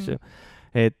lavastada, eks ju.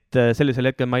 Et sellisel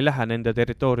hetkel ma ei lähe nende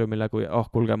territooriumile, kui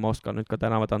kuulge, ma oskan nüüd ka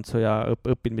tänavatantsu ja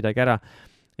õpin midagi ära.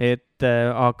 Et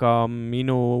aga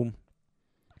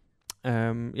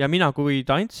mina kui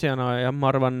tantsijana ja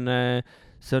ma arvan,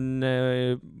 see on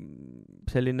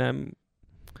selline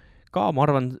ka, ma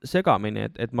arvan, segamini,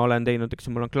 et ma olen teinud, eks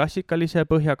mul on klassikalise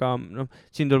põhjaga,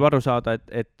 siin tuleb aru saada,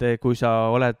 et kui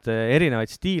sa oled erinevaid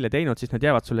stiile teinud, siis need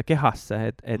jäävad sulle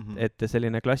kehasse, et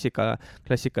selline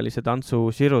klassikalise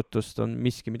tantsu sirutust on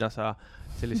miski, mida sa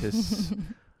sellises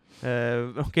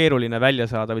keeruline välja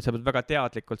saada või sa pead väga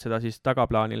teadlikult seda siis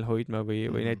tagaplaanil hoidma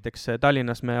või näiteks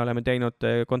Tallinnas me oleme teinud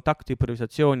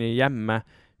kontaktimprovisatsiooni jämme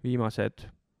viimased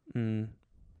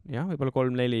võib-olla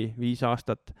 3, 4, 5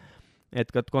 aastat. Et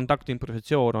ka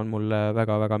kontaktimprovisatsioon on mulle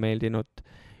väga-väga meeldinud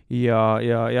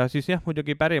ja siis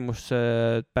muidugi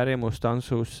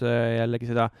pärimustantsus jällegi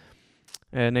seda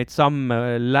neid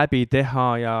samme läbi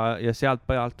teha ja sealt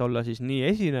pealt olla siis nii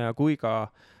esineja kui ka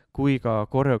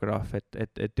koreograaf,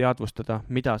 et teadvustada,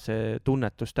 mida see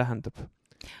tunnetus tähendab.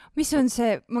 Mis on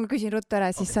see, ma küsin ruttu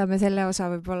ära, siis saame selle osa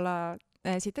võib-olla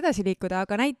siit edasi liikuda,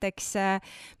 aga näiteks,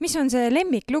 mis on see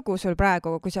lemmiklugu sul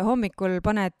praegu, kui sa hommikul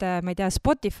paned, ma ei tea,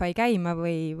 Spotify käima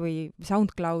või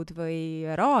SoundCloud või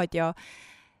raadio,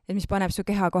 et mis paneb su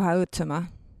keha kohe õõtsuma?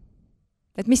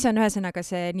 Et mis on ühesõnaga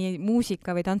see nii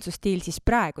muusika või tantsustiil siis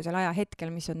praegusel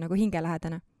ajahetkel, mis on nagu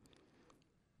hingelähedane?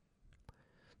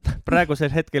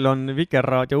 Praegusel hetkel on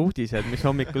Vikerraadio uudised, mis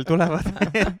hommikul tulevad.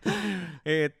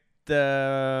 et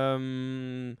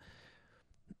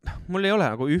mul ei ole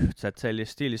nagu ühtset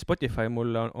sellist stiili. Spotify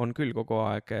mul on küll kogu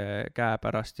aeg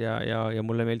käepärast ja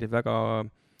mulle meeldib väga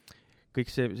kõik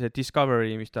see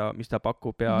Discovery, mis ta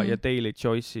pakub ja Daily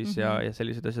Choices ja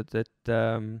sellised asjad, et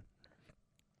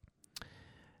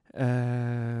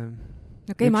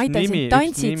okei, ma aitasin,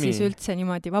 tantsid siis üldse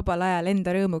niimoodi vabal ajal enda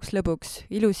rõõmuks, lõbuks,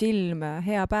 ilus ilm,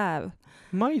 hea päev?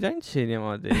 Ma ei tantsi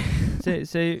niimoodi.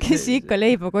 Kes ikka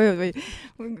leiba koju või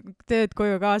tööd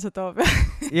koju kaasa toob?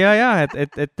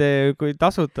 et kui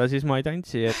tasuta, siis ma ei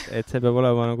tantsi, et see peab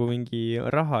olema nagu mingi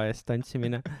raha eest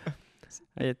tantsimine.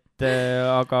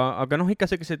 Aga ikka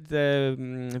sellised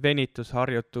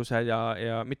venitusharjutused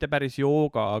ja mitte päris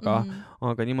jooga,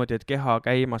 aga niimoodi, et keha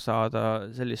käima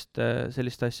saada, sellist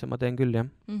asja ma teen küll,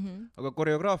 jah. Aga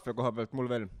koreograafia koha pealt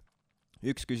mul veel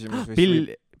üks küsimus.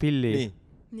 Pilli.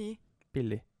 Nii.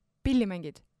 Pilli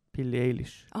mängid? Billie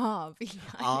Eilish. Billie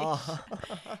Eilish.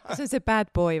 See on see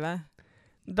bad boy või?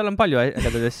 Tal on palju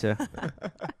ägedaid asju.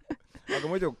 Aga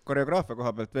muidu koreograafia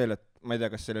koha pealt veel, et ma ei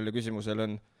tea, kas sellele küsimusele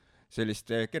on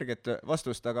sellist kerget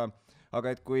vastust, aga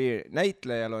et kui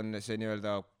näitlejal on see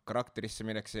nii-öelda karakterisse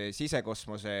minek, see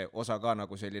sisekosmose osa ka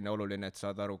nagu selline oluline, et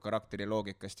saada aru karakteri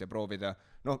loogikast ja proovida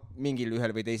mingil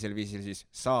ühel või teisel viisil siis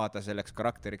saada selleks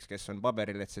karakteriks, kes on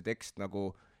paberil, et see tekst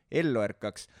nagu ellu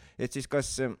ärkaks, et siis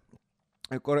kas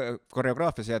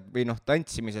koreograafias või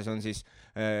tantsimises on siis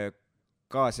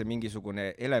ka see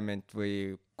mingisugune element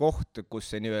või koht,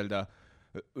 kus see nii-öelda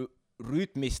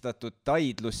rütmistatud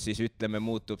taidlus siis ütleme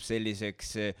muutub sellise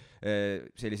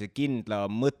kindla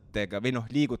mõttega või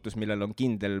liigutus, millel on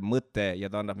kindel mõte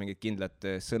ja ta annab mingit kindlat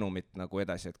sõnumit nagu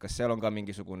edasi, et kas seal on ka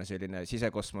mingisugune selline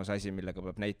sisekosmose asi, millega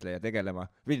peab näitleja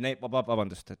tegelema või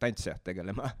tantsija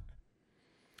tegelema?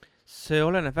 See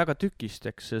oleneb väga tükist,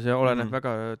 eks, see oleneb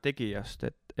väga tegijast,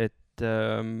 et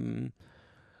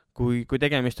kui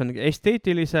tegemist on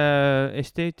esteetilise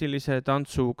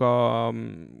tantsuga,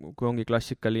 kui ongi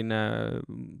klassikaline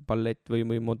ballett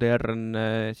või modern,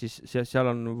 siis seal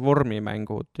on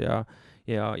vormimängud ja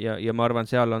ma arvan,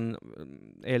 seal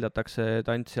eeldatakse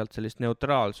tantsijalt sellist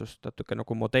neutraalsust, natuke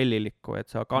nagu modellilikku, et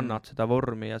sa kannad seda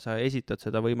vormi ja sa esitad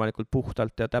seda võimalikult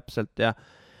puhtalt ja täpselt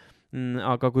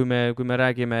aga kui me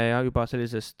räägime juba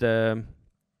sellisest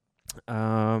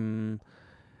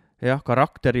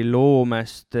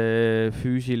karakteriloomest,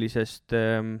 füüsilisest,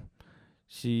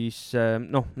 siis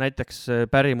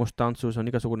näiteks pärimustantsus on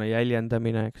igasugune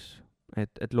jäljendamine, eks.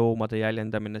 et loomade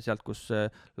jäljendamine sealt, kus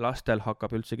lastel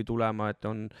hakkab üldsegi tulema, et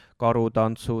on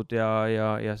karutantsud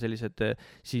ja sellised,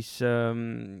 siis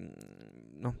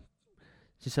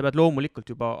siis sa pead loomulikult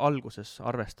juba alguses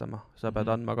arvestama, sa pead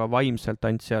andma ka vaimselt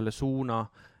tantsijale suuna,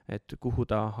 et kuhu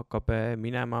ta hakkab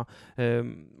minema.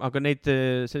 Aga neid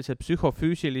selliseid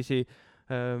psühhofüüsilisi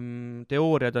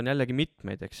teooriad on jällegi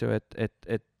mitmeid, eks ju,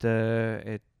 et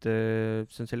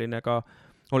see on selline ka,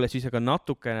 olles ise ka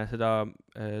natukene seda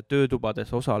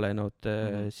töötubades osalenud,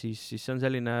 siis see on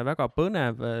selline väga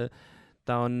põnev,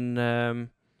 ta on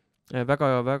väga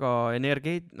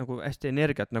nagu hästi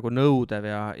energiat nagu nõudev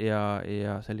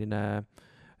ja selline,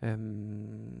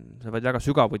 sa võid väga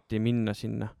sügavuti minna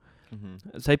sinna.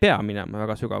 Sa ei pea minema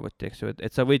väga sügavuti, eks ju,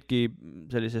 et sa võidki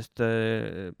sellisest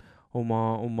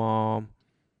oma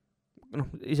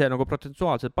ise nagu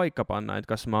protsentuaalselt paika panna, et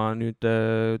kas ma nüüd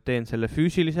teen selle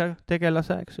füüsilise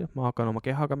tegelase, eks ju, ma hakkan oma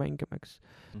kehaga mängima, eks.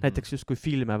 Näiteks just kui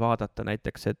filme vaadata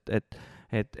näiteks, et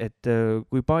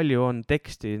kui palju on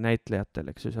teksti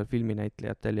näitlejatel, eks ju, seal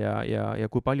filminäitlejatel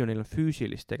ja kui palju neil on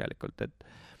füüsilist tegelikult,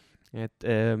 et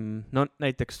no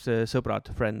näiteks Sõbrad,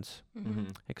 Friends,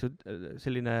 eks ju,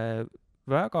 selline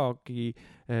vägagi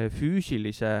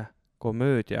füüsilise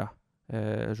komöödia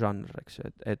žanr, eks ju,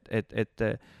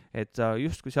 et sa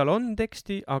justkui seal on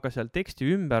teksti, aga seal teksti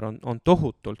ümber on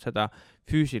tohutult seda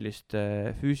füüsilist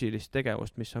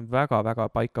tegevust, mis on väga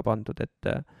paika pandud,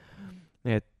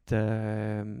 et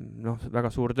väga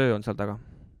suur töö on seal taga.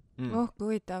 Oh, kui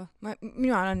huvitav.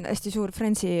 Mina olen hästi suur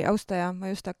Friendsi austaja,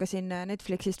 ma just hakkasin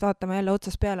Netflixist vaatama jälle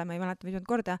otsast peale, ma ei mäleta mitmed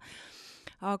korda.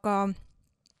 Aga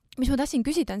mis ma tahtsin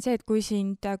küsida on see, et kui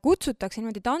sind kutsutakse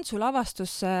niimoodi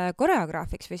tantsulavastusse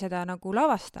koreograafiks või seda nagu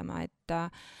lavastama, et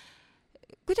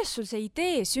kuidas sul see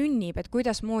idee sünnib, et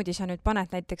kuidas moodi sa nüüd paned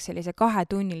näiteks sellise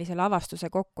 2-tunnilise lavastuse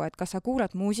kokku, et kas sa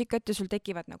kuulad muusikat ja sul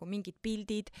tekivad nagu mingid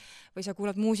pildid või sa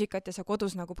kuulad muusikat ja sa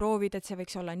kodus nagu proovid, et see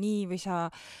võiks olla nii või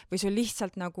sul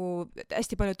lihtsalt nagu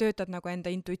hästi palju töötad nagu enda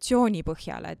intuitsiooni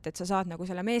põhjal, et sa saad nagu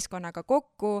selle meeskonnaga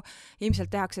kokku,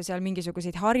 ilmselt tehakse seal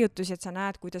mingisuguseid harjutusi, et sa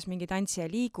näed, kuidas mingi tantsija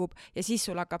liigub ja siis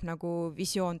sul hakkab nagu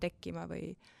visioon tekkima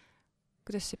või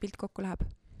kuidas see pilt kokku läheb?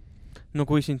 No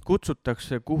kui sind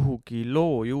kutsutakse kuhugi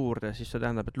loo juurde, siis see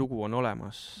tähendab, et lugu on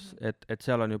olemas, et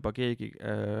seal on juba keegi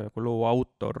loo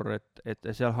autor, et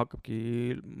seal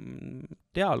hakkabki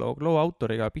dialoog loo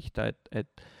autoriga pihta,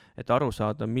 et aru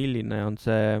saada, milline on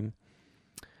see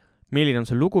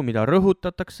lugu, mida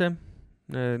rõhutatakse,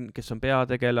 kes on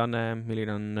peategelane,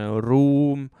 milline on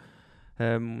ruum.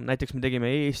 Näiteks me tegime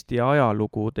Eesti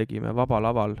ajalugu, tegime Vaba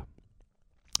Laval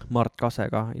Mart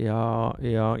Kasega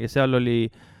ja seal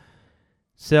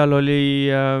oli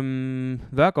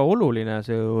väga oluline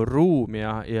see ruum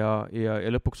ja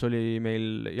lõpuks oli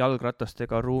meil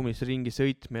jalgratastega ruumis ringi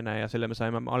sõitmine ja selle me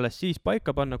saime alles siis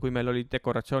paika panna, kui meil oli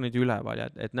dekoratsioonid üleval ja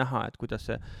et näha, et kuidas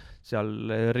see seal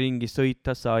ringi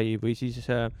sõita sai või siis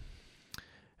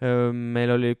meil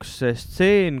oli üks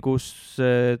stseen, kus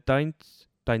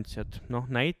tantsijad,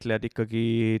 näitlejad ikkagi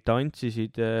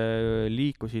tantsisid,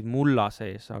 liikusid mulla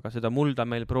sees, aga seda mulda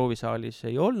meil proovisaalis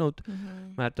ei olnud.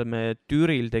 Mäletame,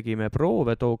 Türil tegime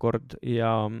proove tookord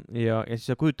ja siis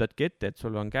sa kujutadki ette, et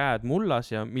sul on käed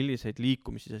mullas ja milliseid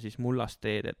liikumisi sa siis mullas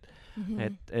teed,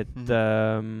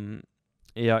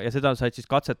 ja seda said siis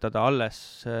katsetada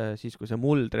alles siis, kui see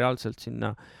muld reaalselt sinna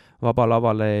Vaba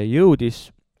Lavale jõudis.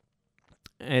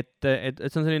 Et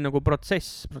see on selline nagu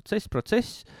protsess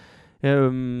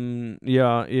ja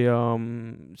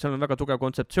seal on väga tugev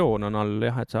kontseptsioon on all,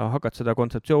 jah, et sa hakkad seda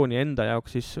kontseptsiooni enda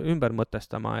jaoks siis ümber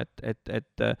mõtestama, et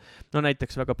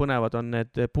näiteks väga põnevad on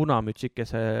need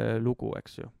Punamütsikese lugu,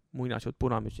 eks ju, muinasjutt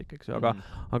Punamütsik, eks ju,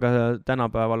 aga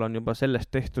tänapäeval on juba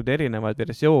sellest tehtud erinevaid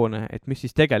versioone, et mis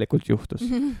siis tegelikult juhtus.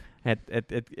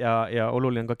 Ja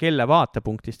oluline on ka kelle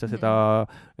vaatepunktist seda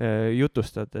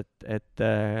jutustad, et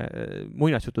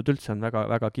muinasjutud üldse on väga,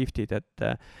 väga kihvtid, et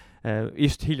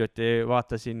just hiljuti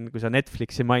vaatasin, kui sa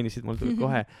Netflixi mainisid, mul tuli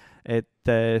kohe, et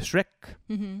Shrek,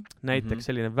 näiteks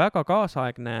selline väga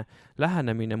kaasaegne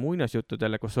lähenemine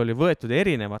muinasjuttudele, kus oli võetud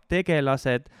erinevad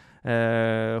tegelased,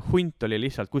 hunt oli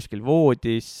lihtsalt kuskil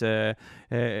voodis,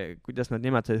 kuidas nad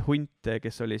nimetasid hunte,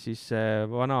 kes oli siis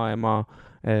vanaema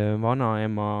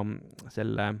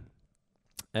selle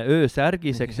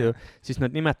öösärgis, eks ju, siis nad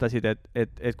nimetasid,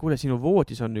 et kuule, sinu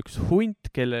voodis on üks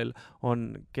hunt,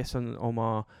 kes on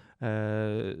oma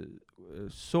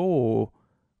soo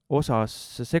osas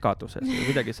segaduses või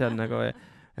kuidagi see on nagu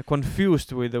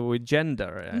confused with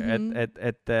gender,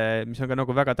 et mis on ka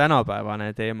nagu väga tänapäevane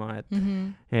teema,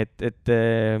 et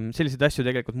selliseid asju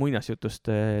tegelikult muinasjutust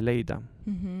leida.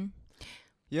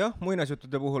 jah,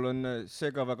 muinasjuttude puhul on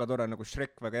see ka väga tore, nagu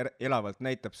Shrek väga elavalt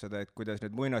näitab seda, et kuidas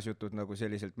need muinasjutud nagu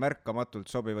selliselt märkamatult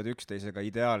sobivad üksteisega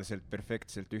ideaalselt,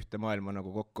 perfektselt ühte maailma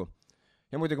nagu kokku.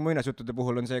 Ja muidugi muinasjuttude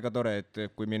puhul on see ka tore, et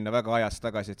kui minna väga ajas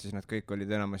tagasi, et siis nad kõik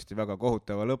olid enamasti väga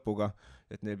kohutava lõpuga,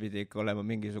 et neil pidi ikka olema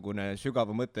mingisugune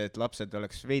sügava mõte, et lapsed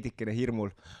oleks veidikene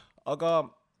hirmul. Aga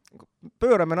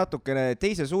pöörame natukene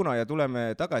teise suuna ja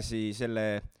tuleme tagasi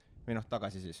selle, või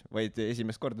tagasi siis, vaid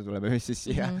esimest korda tuleme mis siis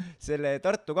siia, selle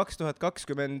Tartu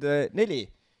 2024.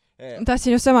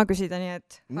 Tahtsin just sama küsida, nii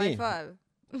et high five.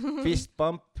 Fist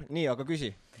bump, nii, aga küsi.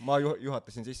 Ma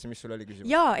juhatasin sisse, mis sul oli küsimus?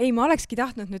 Jaa, ei, ma olekski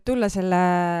tahtnud nüüd tulla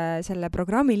selle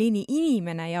programmiliini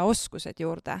inimene ja oskused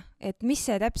juurde, et mis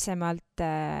see täpsemalt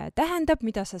tähendab,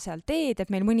 mida sa seal teed,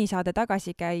 et meil mõni saade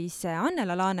tagasi käis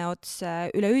Annela Laaneots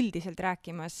üleüldiselt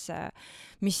rääkimas,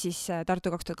 mis siis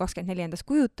Tartu 2024 endast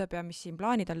kujutab ja mis siin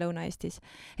plaanid on Lõuna-Eestis.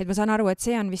 Et ma saan aru, et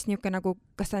see on vist niuke nagu,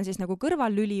 kas ta on siis nagu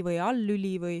kõrvallüli või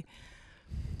alllüli või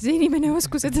see inimene ja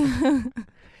oskused?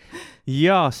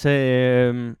 Ja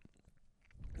see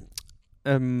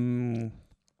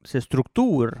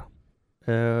struktuur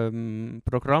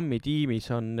programmi tiimis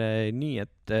on nii,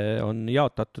 et on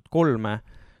jaotatud 3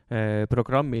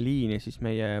 programmiliini, siis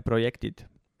meie projektid.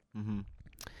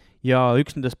 Ja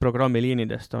üks nendest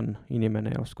programmiliinidest on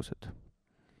inimene ja oskused.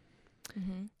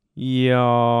 Ja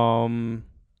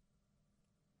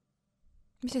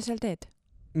mis sa seal teed?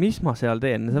 Mis ma seal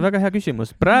teen? See on väga hea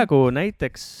küsimus. Praegu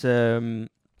näiteks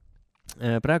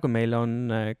praegu meil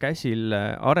on käsil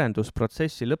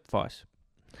arendusprotsessi lõppfaas.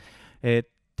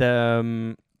 Et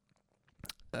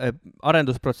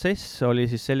arendusprotsess oli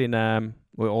siis selline,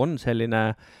 või on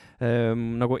selline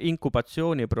nagu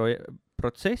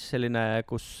inkubatsiooniprotsess, selline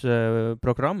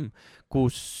programm,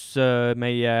 kus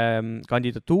meie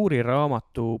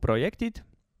kandidatuuriraamatu projektid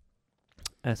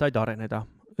said areneda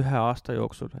 1 aasta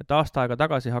jooksul. Et aasta aega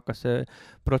tagasi hakkas see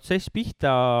protsess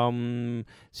pihta.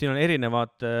 Siin on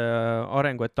erinevad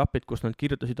arenguetapid, kus nad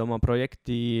kirjutasid oma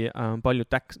projekti palju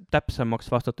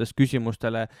täpsemaks vastates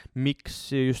küsimustele,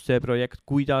 miks just see projekt,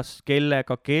 kuidas,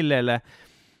 kellega, kellele.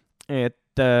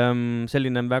 Et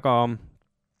selline väga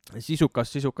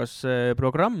sisukas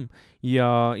programm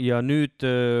ja nüüd,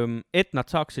 et nad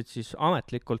saaksid siis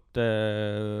ametlikult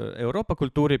Euroopa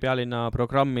kultuuripealinna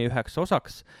programmi üheks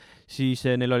osaks, siis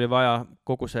neil oli vaja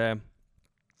kogu see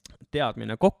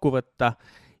teadmine kokku võtta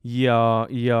ja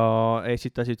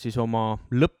esitasid siis oma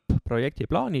lõpp-projekti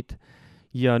plaanid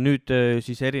ja nüüd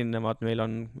siis erinevad, meil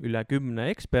on üle 10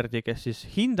 eksperdi, kes siis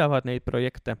hindavad neid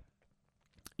projekte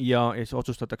ja siis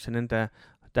otsustatakse nende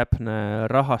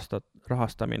täpne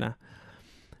rahastamine.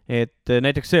 Et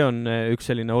näiteks see on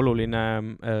üks selline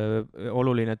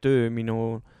oluline töö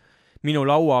minu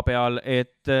laua peal,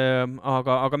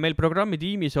 aga meil programmi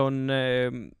tiimis on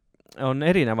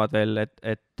erinevad veel,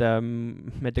 et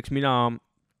näiteks mina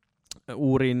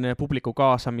uurin publiku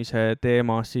kaasamise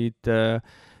teemasid,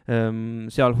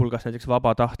 sealhulgas näiteks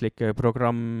vabatahtlike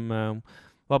programm.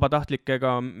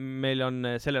 Vabatahtlikega meil on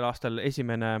sellel aastal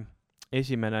esimene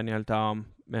nii-öelda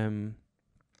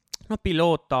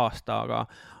pilootaasta,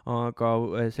 aga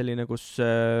selline, kus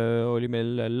oli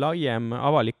meil laiem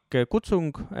avalik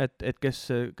kutsung, et kes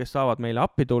saavad meile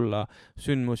appi tulla.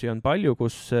 Sündmusi on palju,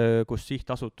 kus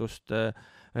sihtasutust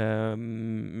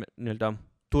nii-öelda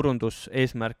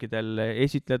turunduseesmärkidel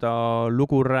esitleda,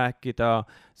 lugu rääkida.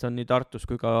 See on nii Tartus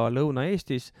kui ka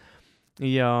Lõuna-Eestis.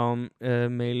 Ja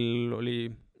meil oli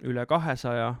üle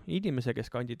 200 inimese, kes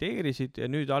kandideerisid ja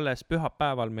nüüd alles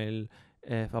pühapäeval meil,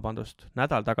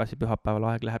 nädal tagasi pühapäeval,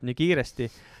 aeg läheb nii kiiresti,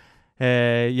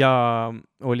 ja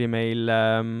oli meil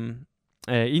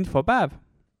infopäev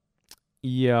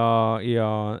ja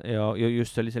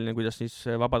just oli selline, kuidas siis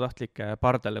vabatahtlikke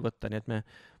pardale võtta, nii et me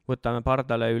võtame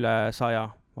pardale üle 100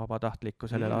 vabatahtlikku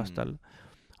sellel aastal.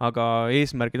 Aga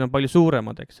eesmärgid on palju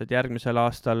suuremad, eks, et järgmisel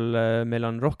aastal meil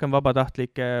on rohkem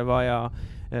vabatahtlikke vaja,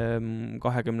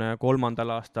 23.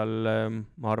 aastal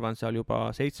ma arvan seal juba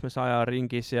 700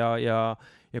 ringis ja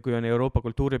kui on Euroopa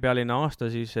kultuuripealinna aasta,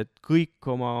 siis et kõik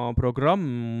oma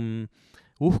programm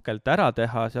uhkelt ära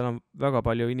teha, seal on väga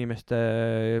palju inimeste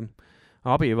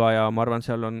abi vaja, ma arvan,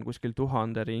 seal on kuskil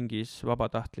 1000 ringis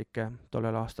vabatahtlikke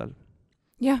tollel aastal.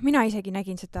 Jah, mina isegi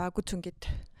nägin seda kutsungit.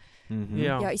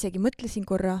 Ja isegi mõtlesin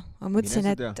korra. Mine sa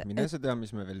tea,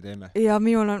 mis me veel teeme. Ja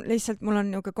mul on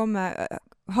niuke komme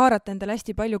haarata endale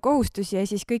hästi palju kohustusi ja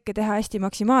siis kõike teha hästi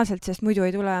maksimaalselt, sest muidu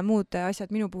ei tule muud asjad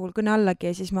minu puhul kõne allagi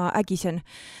ja siis ma ägisen.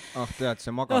 Tead,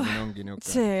 see magamine ongi niuke.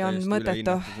 See on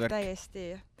mõttetu,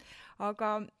 täiesti.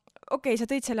 Aga okei, sa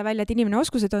tõid selle välja, et inimene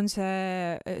oskused on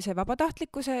see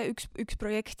vabatahtlikkuse üks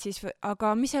projekt siis,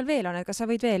 aga mis seal veel on, et kas sa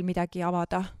võid veel midagi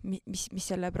avada, mis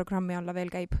selle programmi alla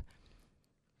veel käib?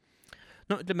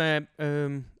 No ütleme,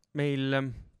 meil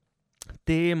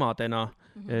teemadena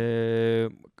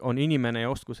on inimene ja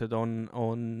oskused,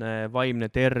 on vaimne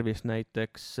tervis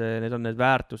näiteks, need on need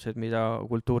väärtused, mida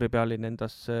kultuuripealinn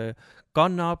endas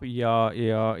kannab ja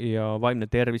vaimne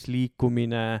tervis,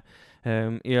 liikumine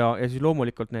ja siis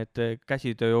loomulikult need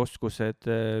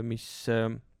käsitööoskused,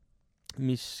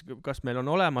 mis kas meil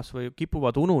on olemas või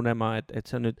kipuvad ununema, et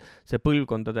see on nüüd see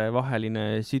põlvkondade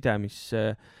vaheline side,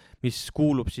 mis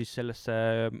kuulub siis sellesse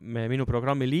minu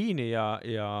programmi liini ja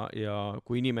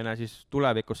kui inimene siis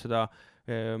tulevikus seda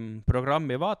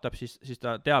programmi vaatab, siis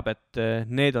ta teab, et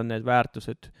need on need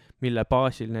väärtused, mille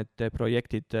baasil need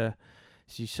projektid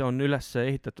siis on üles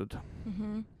ehitatud.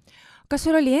 Kas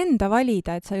sul oli enda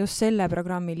valida, et sa just selle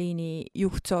programmi liini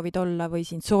juht soovid olla või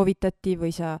sind soovitati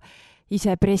või sa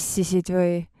ise pressisid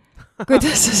või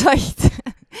kuidas sa said?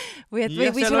 Või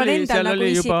sul on endal nagu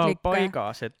isiklik? Seal oli juba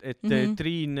paigas, et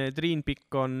Triin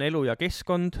Pikk on elu ja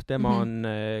keskkond, tema on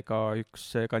ka üks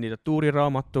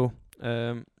kandidatuuriraamatu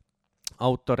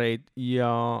autoreid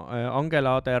ja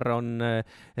Angela Ader on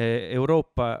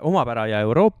Euroopa, omapära ja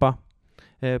Euroopa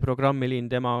programmiliin,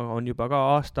 tema on juba ka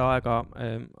aasta aega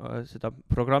seda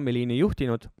programmiliini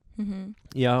juhtinud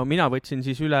ja mina võtsin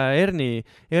siis üle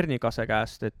Erni Kase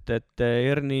käest, et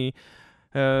Erni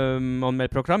on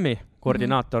meil programmi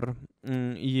koordinaator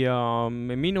ja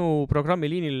minu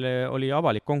programmiliinil oli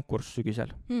avalik konkurss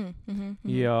sügisel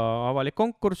ja avalik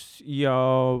konkurss ja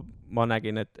ma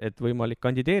nägin, et võimalik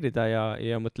kandideerida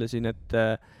ja mõtlesin,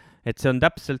 et see on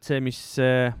täpselt see, mis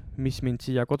mind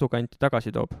siia kodukanti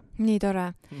tagasi toob. Nii tore.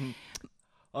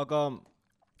 Aga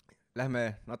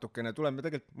tuleme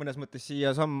tegelikult mõnes mõttes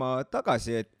siia samma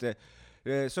tagasi, et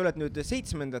sa oled nüüd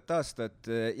 7. aastat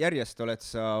järjest oled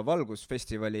sa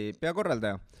Valgusfestivali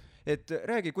peakorraldaja. Et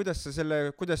räägi, kuidas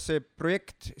see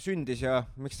projekt sündis ja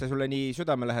miks ta sulle nii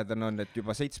südamelähedane on, et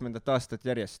juba 7. aastat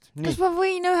järjest? Kas ma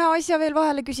võin ühe asja veel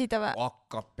vahele küsida või?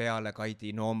 Hakkab peale,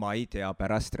 Kaidi, no ma ei tea,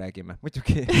 pärast räägime,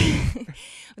 muidugi.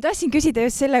 Ma tahtsin küsida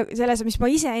just selles, mis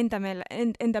ma ise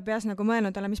enda peas nagu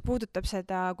mõelnud olen, mis puudutab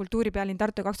seda Kultuuripealinn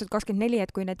Tartu 2024,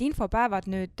 et kui need infopäevad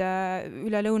nüüd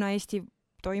üle Lõuna-Eesti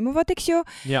toimuvad, eks ju,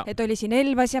 et oli siin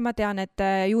Elvas ja ma tean, et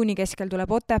juuni keskel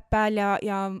tuleb Otepääl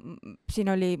ja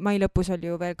siin oli, mai lõpus oli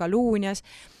ju veel ka Luunjas.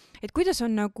 Et kuidas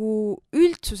on nagu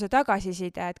üldsuse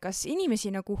tagasiside, et kas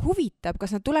inimesi nagu huvitab,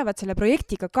 kas nad tulevad selle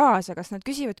projektiga kaasa, kas nad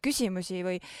küsivad küsimusi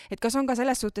või et kas on ka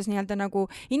selles suhtes nii-öelda nagu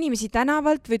inimesi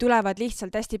tänavalt või tulevad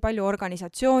lihtsalt hästi palju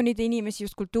organisatsioonide inimesi,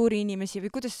 just kultuuriinimesi või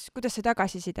kuidas see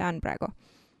tagasiside on praegu?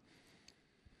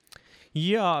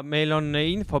 Ja meil on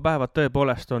infopäevad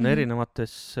tõepoolest on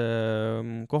erinevates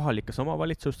kohalikes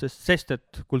omavalitsustes, sest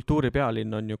et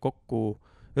Kultuuripealinn on ju kokku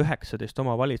 19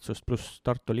 omavalitsust pluss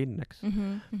Tartu linn, eks.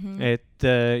 Et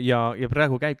ja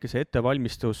praegu käibki see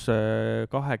ettevalmistus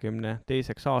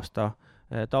 22. aasta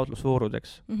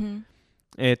taotlusvoorudeks.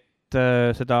 Et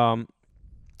seda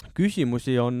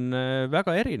küsimusi on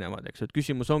väga erinevad, eks, et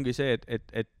küsimus ongi see,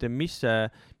 et mis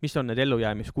on need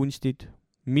ellujäämiskunstid,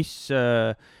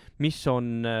 mis on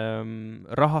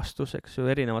rahastus, eks ju,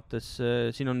 erinevates,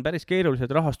 siin on päris keerulised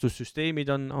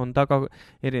rahastussüsteemid on taga,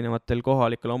 erinevatel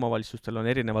kohalikel omavalitsustel on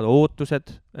erinevad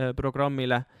ootused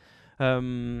programmile,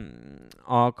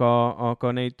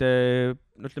 aga neid,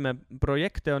 ütleme,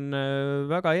 projekte on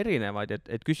väga erinevaid,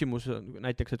 et küsimus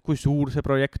näiteks, et kui suur see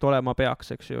projekt olema peaks,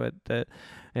 eks ju,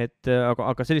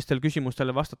 aga sellistele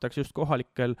küsimustele vastatakse just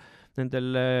kohalikel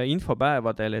nendel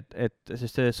infopäevadel,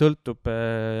 sest see sõltub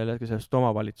sellest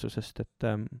omavalitsusest,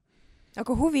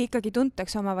 Aga huvi ikkagi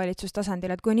tuntakse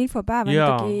omavalitsustasandil, et kui on infopäev, on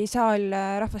ikkagi saal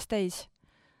rahvast täis?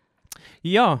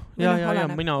 Ja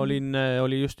mina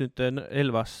oli just nüüd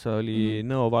Elvas, oli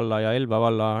Nõo valla ja Elva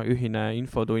valla ühine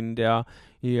infotund ja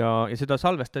seda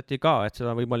salvestati ka, et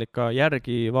seda võimalik ka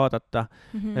järgi vaadata.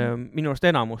 Minu arust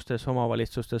enamustes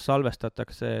omavalitsustes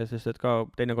salvestatakse, sest et ka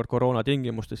teinekord koroona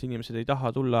tingimustes inimesed ei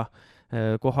taha tulla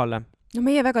kohale. No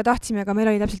meie väga tahtsime, aga meil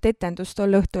oli täpselt etendus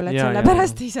tol õhtul, et selle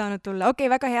pärast ei saanud tulla. Okei,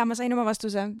 väga hea, ma sain oma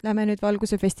vastuse. Lähme nüüd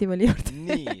Valguse festivali juurde.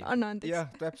 Nii, jah,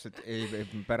 täpselt.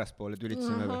 Pärast poole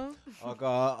tülitsime veel.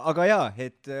 Aga jaa,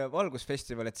 et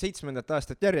Valgusfestival, et 7.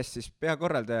 aastat järjest siis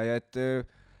peakorraldaja ja et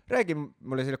räägi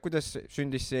mulle selle, kuidas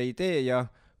sündis see idee ja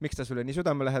miks ta sulle nii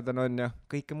südamelähedane on ja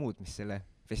kõike muud, mis selle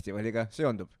festivaliga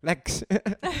seondub. Läks!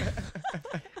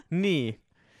 Nii.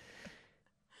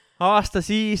 Aasta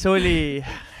siis oli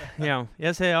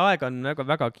ja see aeg on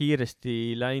väga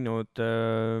kiiresti läinud.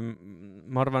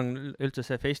 Ma arvan, üldse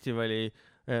see festivali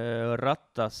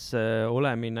rattas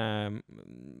olemine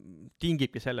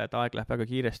tingibki selle, et aeg läheb väga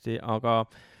kiiresti, aga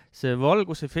see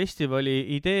Valguse festivali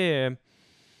idee,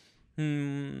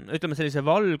 ütleme sellise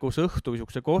valgusõhtu,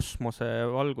 niisuguse kosmose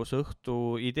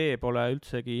valgusõhtu idee pole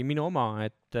üldsegi minu oma,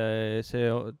 et see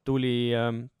tuli,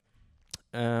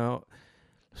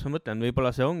 kas ma mõtlen,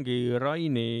 võib-olla see ongi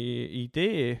Raini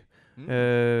idee,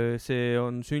 see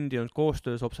on sündinud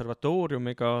koostöös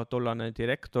observatooriumiga, tollane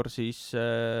direktor siis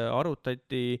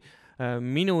arutati,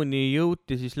 minuni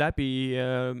jõuti siis läbi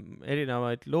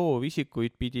erinevaid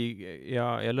loovisikuid pidi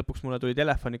ja lõpuks mulle tuli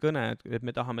telefonikõne, et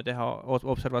me tahame teha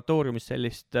observatooriumis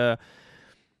sellist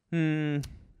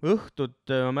õhtut,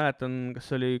 ma mäletan,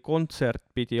 kas oli kontsert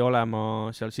pidi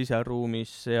olema seal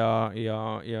siseruumis ja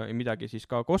midagi siis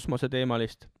ka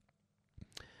kosmoseteemalist.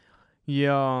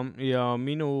 Ja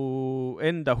minu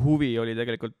enda huvi oli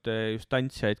tegelikult just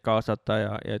tantsijaid kaasata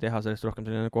ja teha sellest rohkem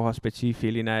selline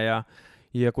kohaspetsiifiline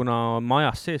ja kuna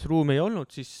majas sees ruumi ei olnud,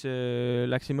 siis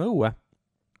läksime õue.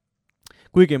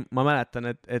 Kuigi ma mäletan,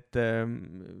 et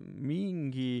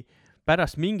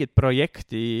pärast mingit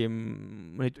projekti,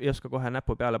 ma ei oska kohe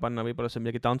näpu peale panna, võib-olla see on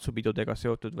midagi tantsupidudega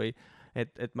seotud või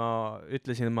et ma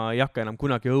ütlesin, et ma ei hakka enam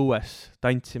kunagi õues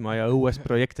tantsima ja õues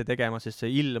projekte tegema, sest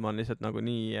see ilm on lihtsalt nagu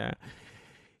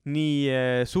nii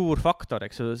suur faktor,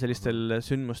 eks ju, sellistel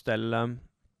sündmustel.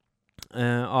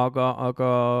 Aga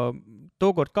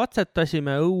tookord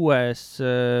katsetasime õues,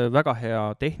 väga hea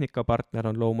tehnikapartner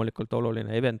on loomulikult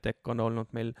oluline, Eventec on olnud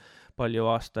meil palju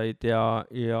aastaid ja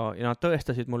nad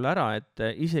tõestasid mulle ära, et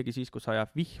isegi siis, kui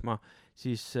sajab vihma,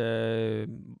 siis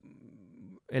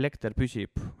elekter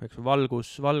püsib, eks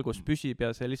valgus püsib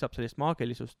ja see lisab sellist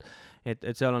maagilisust, et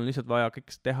seal on lihtsalt vaja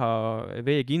kõik teha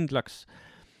veekindlaks.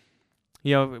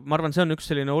 Ja ma arvan, see on üks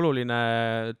selline oluline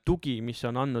tugi, mis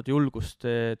on andnud julgust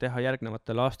teha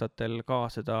järgnevatel aastatel ka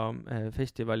seda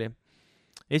festivali.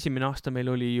 Esimene aasta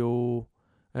meil oli ju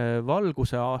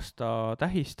valguse aasta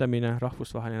tähistamine,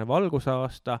 rahvusvaheline valguse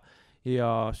aasta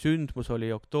ja sündmus oli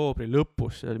oktoobri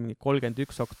lõpus, see oli mingi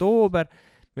 31. oktoober,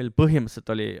 meil põhimõtteliselt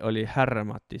oli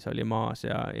härmatis oli maas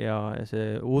ja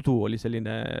see udu oli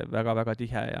selline väga-väga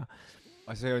tihe ja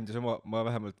see on ju ma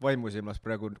vähemalt vaimusilmas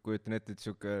praegu kujutan ette, et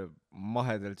siuke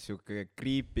mahedalt siuke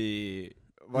creepy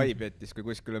vibe jättis, kui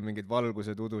kuskil on mingid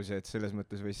valgused udus ja et selles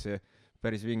mõttes võis see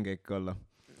päris vinge ikka olla.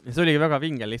 Ja see oligi väga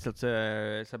vinge, lihtsalt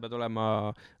sa pead olema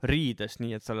riides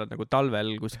nii, et sa oled nagu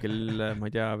talvel kuskil, ma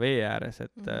ei tea, vee ääres,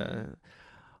 et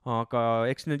aga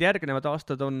eks need järgnevad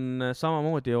aastad on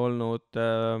samamoodi olnud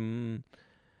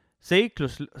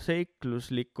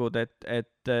seikluslikud,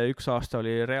 et üks aasta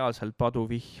oli reaalselt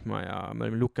paduvihma ja me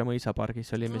olime Lukke mõisapargis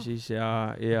olime siis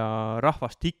ja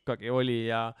rahvast ikkagi oli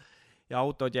ja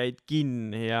autod jäid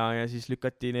kinni ja siis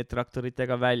lükati need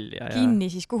traktoritega välja. Kinni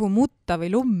siis kuhu, mutta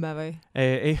või lumme või?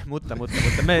 Ei, mutta.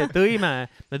 Me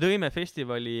tõime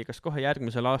festivali kas kohe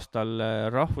järgmisel aastal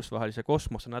rahvusvahelise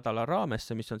kosmosenädala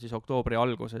raamesse, mis on siis oktoobri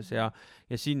alguses ja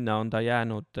sinna on ta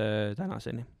jäänud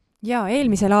tänaseni. Ja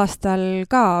eelmisel aastal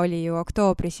ka oli ju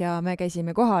oktoobris ja me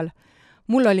käisime kohal.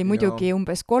 Mul oli muidugi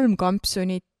umbes 3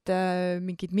 kampsunit,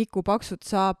 mingid Miku paksud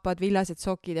saapad, villased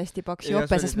sokid, hästi paks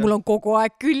jope, sest mul on kogu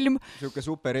aeg külm. Siuke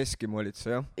super Eskimo olid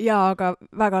see, jah? Ja, aga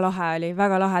väga lahe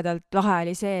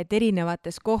oli see, et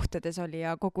erinevates kohtades oli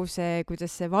ja kogu see,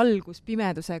 kuidas see valgus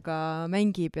pimedusega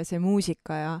mängib ja see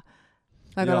muusika ja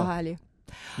väga lahe oli.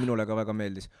 Minule ka väga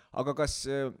meeldis. Aga kas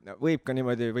võib ka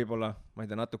niimoodi võib-olla, ma ei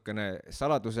tea, natukene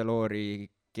saladuse loori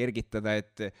kergitada,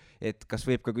 et kas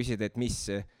võib ka küsida, et mis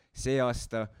see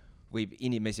aasta võib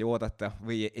inimesi oodata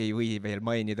või ei või veel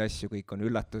mainida asju, kõik on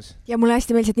üllatus? Ja mulle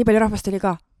hästi meeldis, et nii palju rahvast oli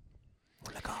ka.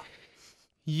 Mulle ka.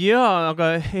 Jaa,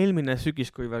 aga eelmine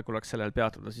sügis, kui veel kuleks sellel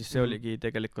peatuda, siis see oligi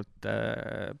tegelikult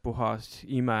puhas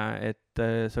ime, et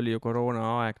see oli ju koroona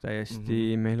aeg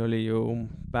täiesti, meil oli ju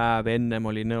päev ennem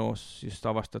oli Nõos just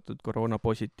avastatud koroona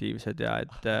positiivsed ja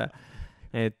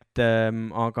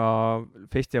aga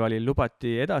festivalil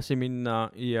lubati edasi minna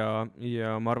ja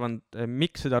ma arvan,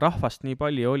 miks seda rahvast nii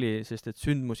palju oli, sest et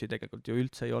sündmusi tegelikult ju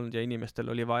üldse ei olnud ja inimestel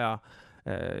oli vaja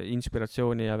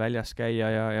inspiratsiooni ja väljas käia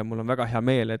ja mul on väga hea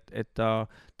meel, et ta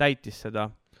täitis seda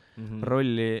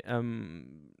rolli.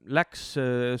 Läks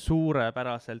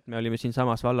suurepäraselt, me olime siin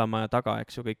samas Vallamaja taga,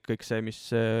 eks ju, kõik see, mis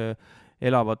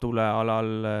elava tule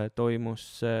alal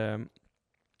toimus,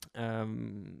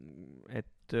 et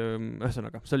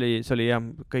ühesõnaga, see oli jah,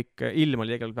 kõik ilm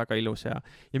oli tegelikult väga ilus ja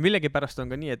millegipärast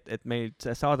on ka nii, et meil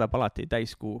saadab alati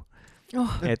täiskuu.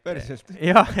 Päriselt.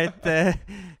 Jah,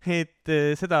 et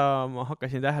seda ma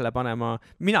hakkasin tähele panema,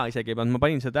 mina isegi ei pannud, ma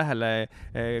panin seda tähele,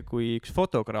 kui üks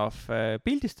fotograaf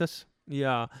pildistas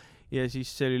ja ja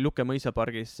siis see oli Lukke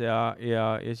mõisapargis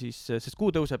ja siis, sest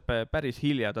kuu tõuseb päris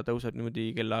hilja, ta tõuseb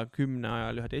niimoodi kella 10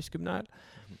 ajal, 11 ajal.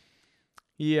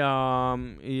 Ja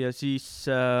siis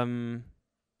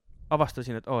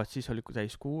avastasin, et siis oli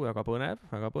täiskuu, väga põnev.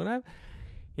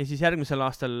 Ja siis järgmisel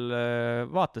aastal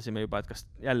vaatasime juba, et kas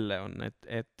jälle on,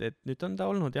 et nüüd on ta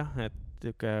olnud jah, et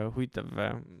niisugune huvitav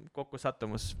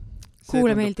kokkusattumus.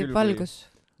 Kuule meeldib valgus.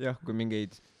 Jah, kui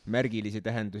mingeid märgilisi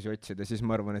tähendusi otsida, siis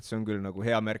ma arvan, et see on küll nagu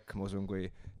hea märk, ma usun,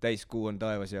 kui täiskuu on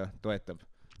taevas ja toetab.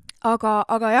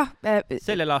 Aga jah.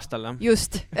 Sellel aastal.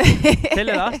 Just.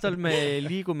 Sellel aastal me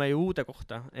liigume ju uude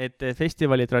kohta, et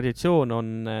festivali traditsioon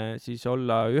on siis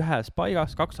olla ühes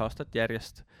paigas 2 aastat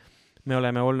järjest. Me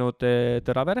oleme olnud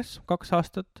Tõraveres 2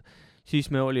 aastat, siis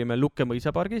me olime Lukke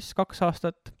mõisapargis 2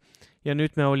 aastat ja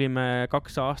nüüd me olime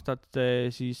 2 aastat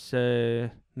siis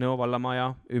Nõo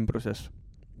vallamaja ümbruses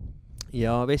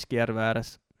ja Veskijärve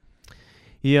ääres.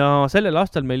 Ja sellel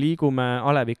aastal me liigume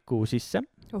Aleviku sisse.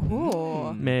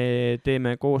 Me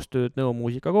teeme koostööd Nõo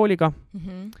muusikakooliga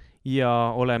ja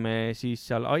oleme siis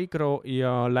seal Aigro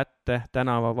ja Lätte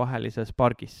tänava vahelises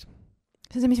pargis.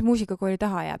 See on see, mis muusikakooli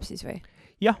taha jääb siis või?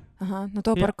 Jah. Aha, no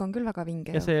too park on küll väga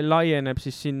vinge. Ja see laieneb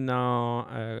siis sinna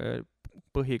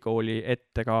põhikooli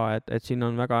ette ka, et siin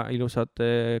on väga ilusad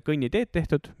kõnniteed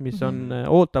tehtud, mis on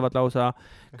ootavad lausa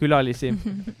külalisi.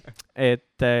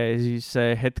 Et siis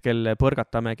hetkel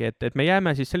põrgatamegi, et me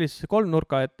jääme siis sellisesse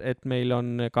kolmnurka, et meil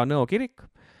on ka Nõo kirik,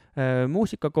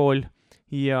 muusikakool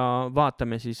ja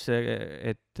vaatame siis,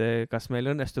 et kas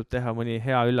meil õnnestub teha mõni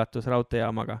hea üllatus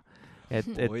raudteejaamaga.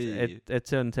 Et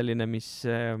see on selline, mis...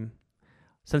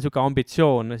 See on selline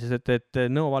ambitsioon, sest et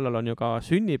Nõo vallal on ju ka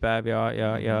sünnipäev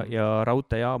ja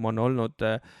raudteejaam on olnud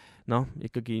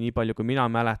ikkagi nii palju, kui mina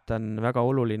mäletan, väga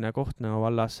oluline koht Nõo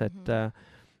vallas,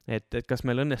 et kas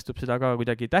meil õnnestub seda ka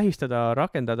kuidagi tähistada,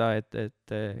 rakendada,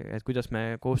 et kuidas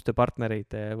me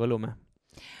koostööpartnereid võlume.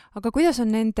 Aga kuidas on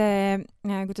nende,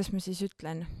 kuidas ma siis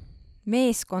ütlen,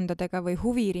 meeskondadega või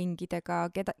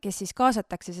huviringidega, kes siis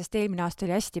kaasatakse, sest eelmine aasta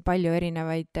oli hästi palju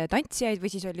erinevaid tantsijaid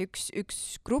või siis oli üks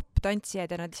grupp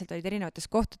tantsijaid ja nad lihtsalt olid erinevates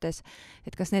kohtades,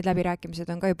 et kas need läbirääkimised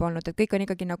on ka juba olnud, et kõik on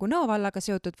ikkagi nagu Nõo vallaga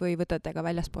seotud või võtate ka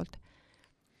väljaspoolt?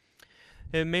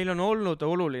 Meil on olnud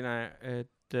oluline,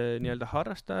 et nii-öelda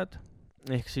harrastajad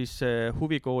ehk siis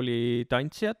huvikooli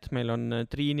tantsijad, meil on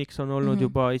Triiniks on olnud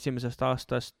juba esimesest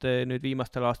aastast, nüüd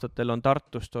viimastel aastatel on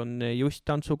Tartust on Just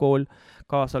tantsukool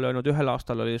kaasa löönud, ühel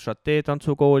aastal oli Chate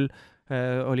tantsukool,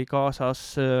 oli kaasas,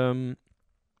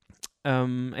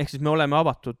 ehk siis me oleme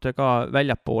avatud ka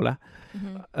väljapoole.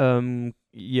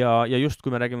 Ja just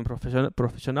kui me räägime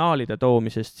professionaalide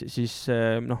toomisest, siis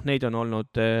neid on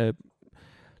olnud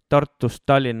Tartust,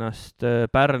 Tallinnast,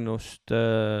 Pärnust,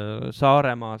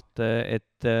 Saaremaalt,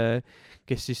 et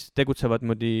kes siis tegutsevad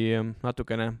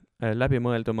natukene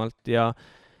läbimõeldumalt ja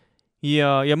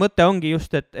mõte ongi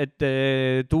just, et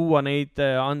tuua neid,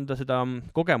 anda seda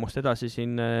kogemust edasi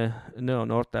siin Nõo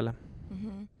noortele.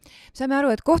 Saame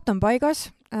aru, et koht on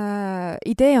paigas,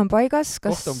 idee on paigas.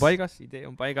 Koht on paigas, idee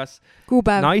on paigas.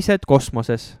 Kuupäev. Naised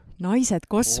kosmoses.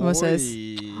 Naised kosmoses.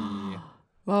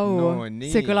 Vau, no,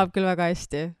 see kõlab küll väga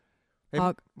hästi.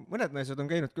 Mõned naised on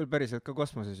käinud küll päriselt ka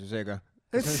kosmoses ju seega.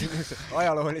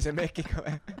 Ajaloolise mekiga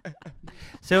või?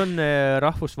 See on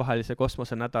rahvusvahelise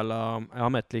kosmosenädala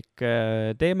ametlik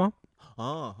teema.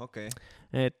 Okay.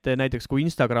 Et näiteks kui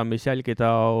Instagramis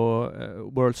jälgida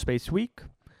World Space Week,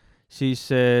 siis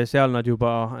seal nad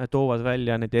juba toovad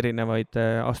välja neid erinevaid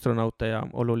astronaute ja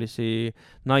olulisi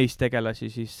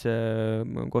naistegelasi siis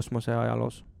kosmose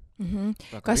ajaloos.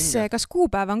 Kas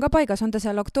kuupäev on ka paigas, on ta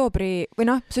seal oktoobri või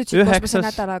sa ütlesid kosmose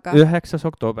nädalaga? 9.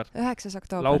 oktoober. 9.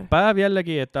 oktoober. Laupäev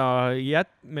jällegi, et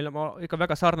meil on ikka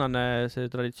väga sarnane see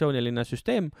traditsiooniline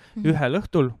süsteem ühel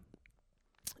õhtul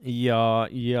ja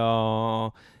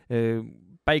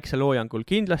päikseloojangul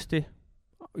kindlasti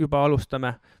juba alustame,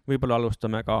 võib-olla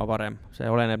alustame ka varem. See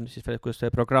oleneb siis, kuidas see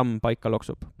programm paika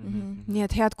loksub. Nii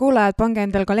et head kuulajad, pange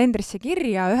endal kalendrisse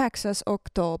kirja, 9.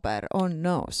 oktoober on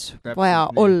Nõos. Vaja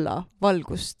olla,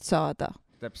 valgust saada.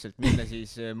 Täpselt, minna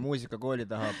siis muusikakooli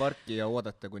taha parki ja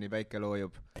oodata, kuni päike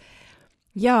loojub.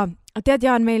 Ja, tead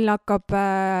Jaan, meil hakkab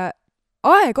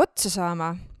aeg otsa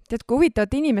saama. Tead, kui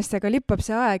huvitavate inimestega lippab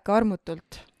see aeg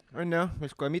armutult. On jah,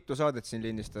 võiks kohe mitu saadet siin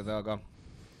lindistada, aga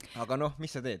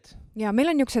mis sa teed? Ja meil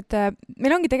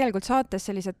ongi tegelikult saates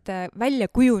sellised välja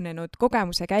kujunenud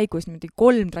kogemuse käigus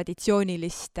 3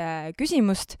 traditsioonilist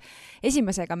küsimust.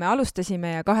 Esimesega me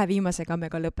alustasime ja 2 viimasega me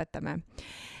ka lõpetame.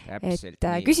 Täpselt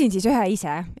nii. Küsin siis ühe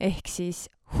ise, ehk siis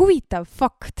huvitav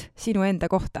fakt sinu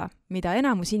enda kohta, mida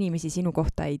enamus inimesi sinu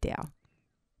kohta ei tea.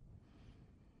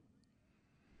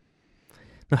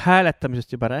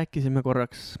 hääletamisest juba rääkisime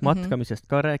korraks, matkamisest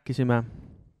ka rääkisime.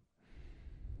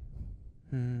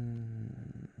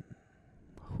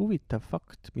 Huvitav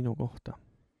fakt minu kohta.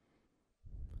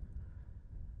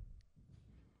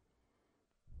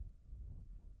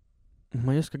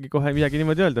 Ma ei oskagi kohe midagi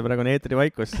niimoodi öelda, praegu on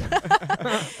eetrivaikus.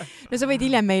 No sa võid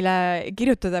hiljem meile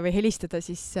kirjutada või helistada,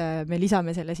 siis me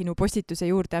lisame selle sinu postituse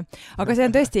juurde. Aga see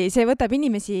on tõesti, see võtab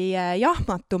inimesi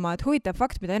jahmatuma, et huvitav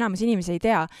fakt, mida enamus inimesi ei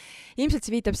tea. Ilmselt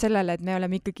see viitab sellele, et me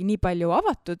oleme ikkagi nii palju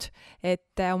avatud,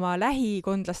 et oma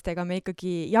lähikondlastega me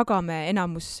ikkagi jagame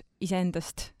enamus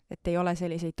iseendast, et ei ole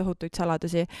selliseid tohutuid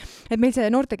saladusi. Et meil see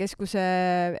noortekeskuse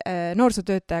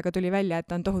noorsootöötajaga tuli välja, et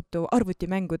ta on tohutu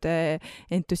arvutimängude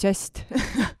entusiast.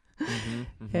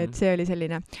 Et see oli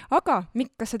selline. Aga,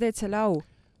 Mikk, kas sa teed selle au?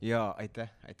 Jaa,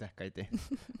 aitäh, Kaiti.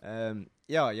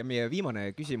 ja meie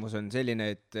viimane küsimus on selline,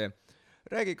 et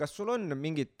räägi, kas sul on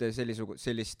mingit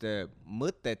sellist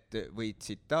mõtet või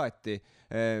tsitaati,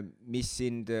 mis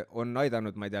sind on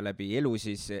aidanud, ma ei tea, läbi elu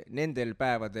siis nendel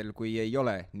päevadel, kui ei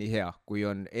ole nii hea, kui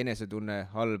on enesetunne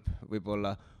halb,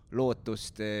 võib-olla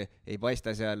lootust ei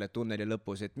paista seal tunneli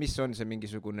lõpus, et mis on see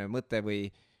mingisugune mõte või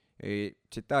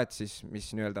tsitaat siis,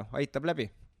 mis nii-öelda aitab läbi?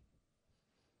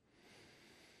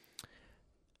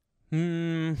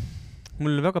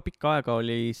 Mul väga pikka aega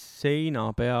oli seina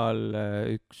peal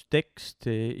üks tekst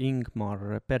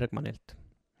Ingmar Bergmanilt.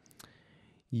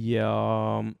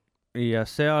 Ja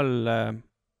seal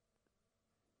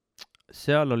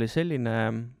oli selline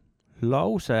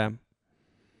lause,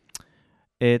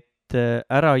 et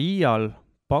ära iial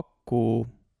paku,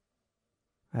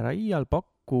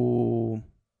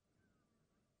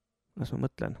 kas ma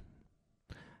mõtlen?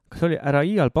 Kas oli ära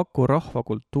iial paku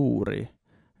rahvakultuuri,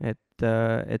 et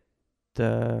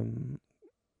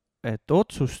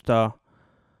otsusta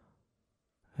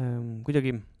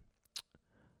kuidagi,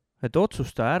 et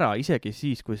otsusta ära isegi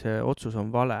siis, kui see otsus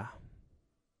on vale.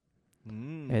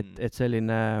 Et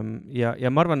selline,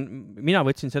 ja ma arvan, mina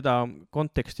võtsin seda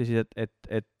konteksti siis,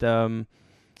 et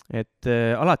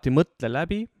alati mõtle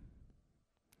läbi,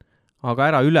 aga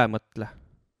ära üle mõtle.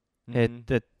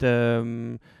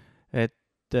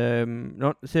 No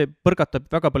see põrgatab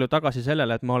väga palju tagasi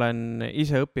sellele, et ma olen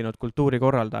ise õppinud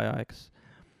kultuurikorraldaja, eks.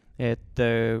 Et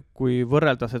kui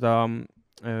võrrelda seda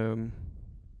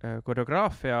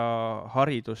koreograafia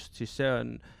haridust, siis see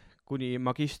on kuni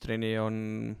magistrini on,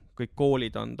 kõik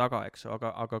koolid on taga, eks,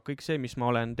 aga kõik see, mis ma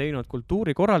olen teinud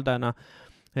kultuurikorraldajana,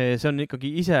 see on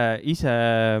ikkagi ise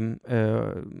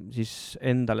siis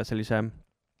endale sellise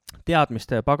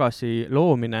teadmiste pagasi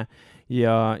loomine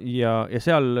ja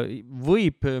seal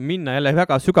võib minna jälle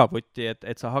väga sügavuti,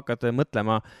 et sa hakkad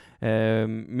mõtlema,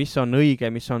 mis on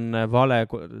õige, mis on vale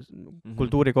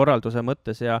kultuurikorralduse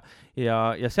mõttes ja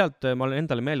sealt ma olen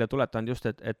endale meelde tuletanud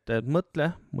just, et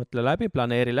mõtle läbi,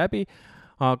 planeeri läbi,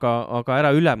 aga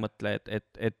ära üle mõtle,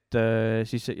 et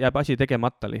siis jääb asi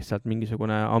tegemata lihtsalt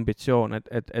mingisugune ambitsioon,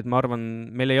 et ma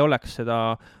arvan, meil ei oleks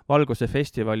seda Valguse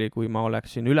festivali, kui ma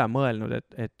oleksin üle mõelnud,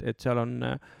 et seal on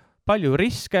palju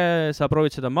riske, sa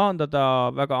proovid seda maandada,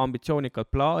 väga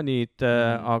ambitsioonikad plaanid,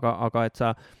 aga et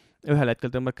sa ühel hetkel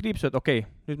tõmbad kriipsu, et okei,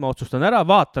 nüüd ma otsustan ära,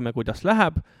 vaatame, kuidas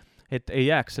läheb, et ei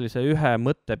jääks sellise ühe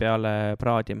mõtte peale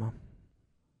praadima.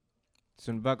 See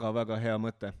on väga-väga hea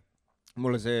mõte.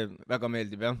 Mulle see väga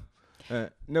meeldib, jah.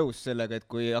 Nõus sellega, et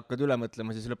kui hakkad üle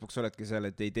mõtlema, siis lõpuks oledki seal,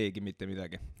 et ei teegi mitte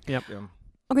midagi. Ja.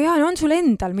 Aga Jaan, on sul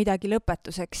endal midagi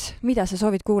lõpetuseks? Mida sa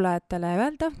soovid kuulajatele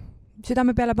öelda?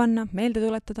 Südame peale panna, meelde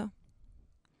tuletada?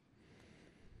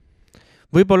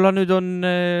 Võib-olla nüüd on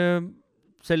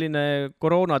selline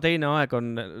koroona teine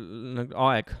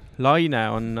laine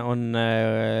on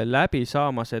läbi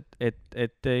saamas,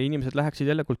 et inimesed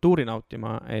läheksid jälle kultuuri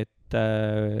nautima, et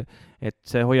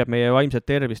see hoiab meie vaimset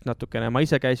tervist natukene. Ma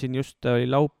ise käisin just,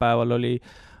 laupäeval oli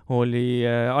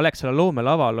Alexela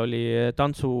loomelaval oli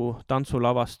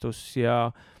tantsulavastus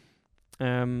ja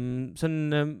see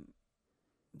on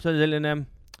selline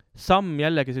samm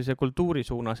jällegi sellise kultuuri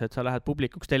suunas, et sa lähed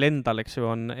publikuks, teil endal, eks ju,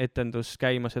 on etendus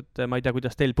käimas, et ma ei tea,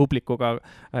 kuidas teil publikuga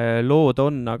lood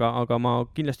on, aga ma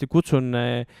kindlasti kutsun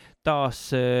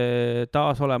taas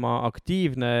olema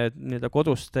aktiivne, nii-öelda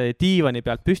kodust diivani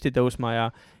pealt püsti tõusma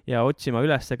ja otsima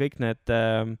üles kõik need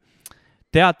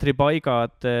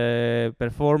teatripaigad,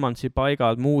 performance'i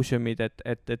paigad, muuseumid,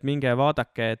 et minge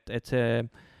vaadake, et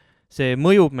see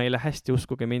mõjub meile hästi,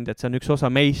 uskuge mind, et see on üks osa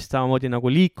meist, samamoodi nagu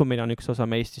liikumine on üks osa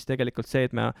meist, siis tegelikult see,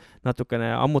 et me natukene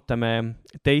ammutame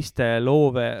teiste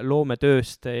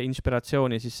loometööst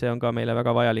inspiratsiooni, siis see on ka meile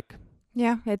väga vajalik.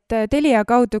 jah, et Telia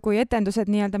kaudu, kui etendused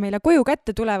nii-öelda meile koju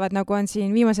kätte tulevad, nagu on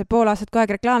siin viimased pool aastat kogu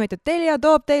aeg reklaamitud, Telia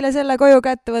toob teile selle koju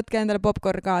kätte, võtke endale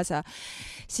popcorn kaasa,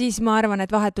 siis ma arvan,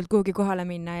 et vahetult kuhugi kohale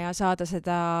minna ja saada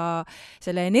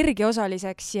selle energia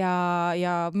osaliseks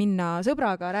ja minna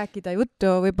sõbraga, rääkida juttu,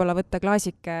 võib-olla võtta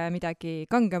klaasike midagi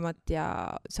kangemat ja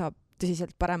saab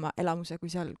tõsiselt parema elamuse kui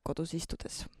seal kodus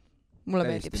istudes. Mulle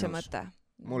meeldib see mõte.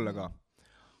 Mulle ka.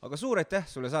 Aga suur aitäh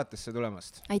sulle saatesse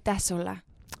tulemast. Aitäh sulle.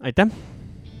 Aitäh!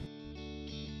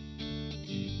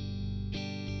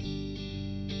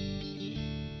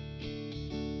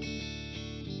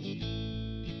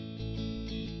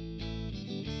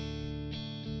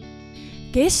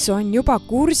 Kes on juba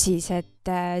kursis, et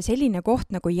selline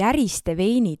koht nagu Järiste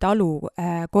veinitalu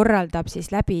korraldab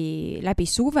siis läbi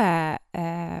suve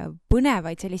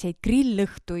põnevaid selliseid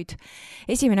grillõhtuid.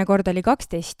 Esimene kord oli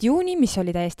 12. juuni, mis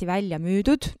oli täiesti välja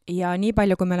müüdud ja nii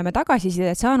palju, kui me oleme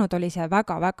tagasisidet saanud, oli see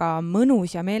väga-väga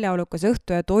mõnus ja meeleolukas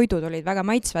õhtu ja toidud olid väga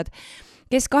maitsvad.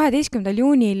 Kes 12.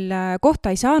 juunil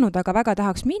kohta ei saanud, aga väga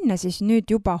tahaks minna, siis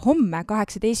nüüd juba homme,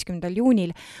 18.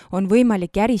 juunil on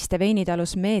võimalik Järiste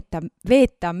veinitalus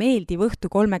veeta meeldiv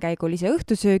õhtu kolmekäigulise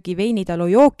õhtusöögi,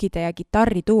 veinitalu jookide ja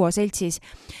kitarri duo seltsis.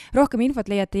 Rohkem infot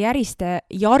leiate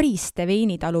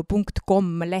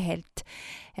jaristeveinitalu.com lehelt.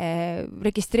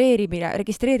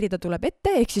 Registreerida tuleb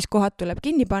ette, ehk siis kohad tuleb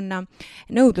kinni panna.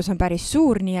 Nõudlus on päris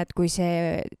suur, nii et kui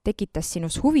see tekitas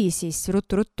sinus huvi, siis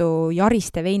ruttu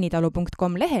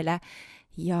jaristeveinitalu.com lehele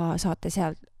ja saate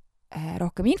seal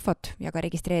rohkem infot ja ka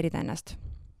registreerida ennast.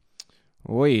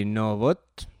 Oi, no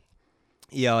võt.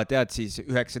 Ja tead siis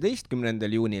 19.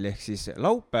 juunil ehk siis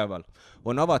laupäeval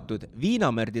on avatud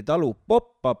Viinamärdi talu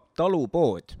pop-up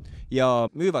talupood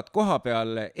ja müüvad koha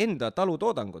peal enda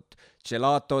talutoodangut,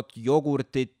 gelatot,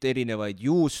 jogurtit, erinevaid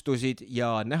juustusid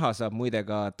ja näha saab muide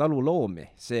ka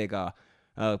taluloomi, seega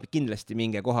kindlasti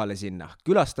minge kohale sinna.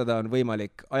 Külastada on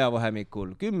võimalik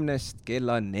ajavahemikul 10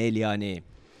 kella 4-ni.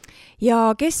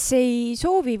 Ja kes ei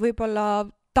soovi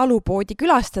võib-olla talupoodi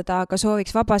külastada, aga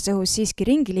sooviks vabas õhus siiski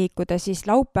ringi liikuda, siis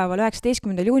laupäeval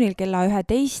 19. juunil kella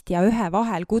 11 ja 1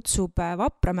 vahel kutsub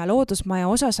Vapramäe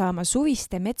loodusmaja osa saama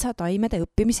suviste metsataimede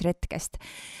õppimisretkest.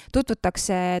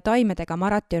 Tutvutakse taimedega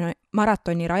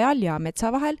maratoni rajal ja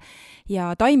metsa vahel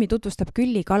ja taimi tutvustab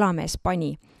Külli Kalamees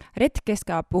Pani. Retk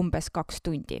kestab umbes 2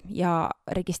 tundi ja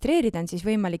registreerida on siis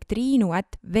võimalik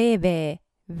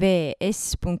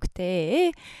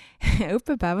triinu@www.vs.ee.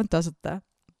 Õppepäev on tasuta.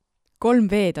 3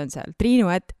 V-d on seal,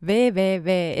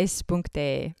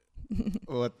 triinu@www.vs.ee.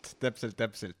 Vot,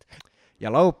 täpselt.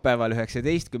 Ja laupäeval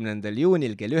 19.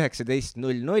 juunil kell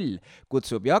 19.00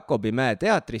 kutsub Jakobimäe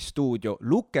teatristuudio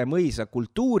Luke Mõisa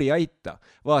kultuuriaita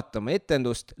vaatama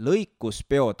etendust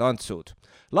Lõikuspeotantsud.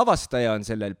 Lavastaja on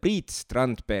sellel Priit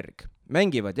Strandberg.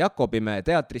 Mängivad Jakobimäe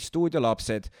teatristuudio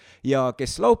lapsed ja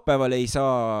kes laupäeval ei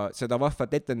saa seda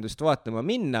vahvat etendust vaatama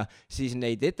minna, siis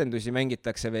neid etendusi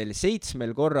mängitakse veel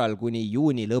 7 korral kuni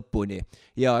juuni lõpuni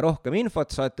ja rohkem infot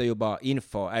saate juba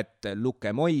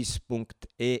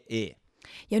info@lukemois.ee.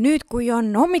 Ja nüüd, kui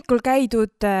on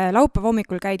laupäeva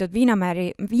hommikul käidud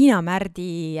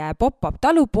Viinamärdi pop-up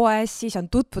talupoes, siis on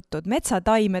tutvutud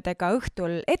metsataimedega,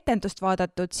 õhtul etendust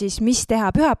vaadatud, siis mis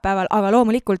teha pühapäeval, aga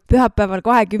loomulikult pühapäeval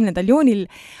 20. juunil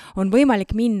on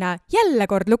võimalik minna jälle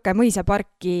kord Luke Mõisa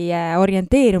parki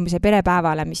orienteerumise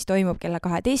perepäevale, mis toimub kella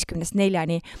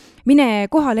 12.4. Mine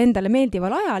kohale endale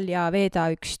meeldival ajal ja veeda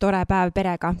üks tore päev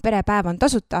perega. Perepäev on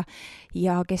tasuta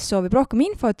ja kes soovib rohkem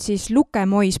infot, siis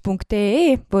lukemois.ee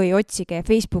või otsige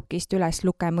Facebookist üles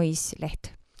Luke Mõis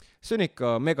leht. See on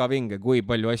ikka megavinge, kui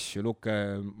palju asju Luke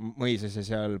Mõises ja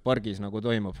seal pargis nagu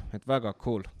toimub, et väga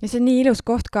cool. Ja see on nii ilus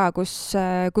koht ka,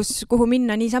 kuhu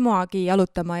minna niisamagi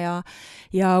jalutama ja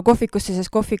kohvikusse,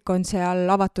 sest kohvik on seal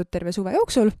avatud terve suve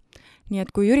jooksul. Nii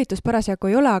et kui üritus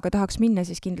parasjagu ei ole, aga tahaks minna,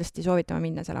 siis kindlasti soovitame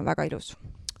minna, seal on väga ilus.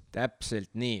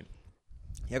 Täpselt nii.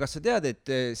 Ja kas sa tead, et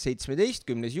 17.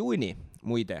 juuni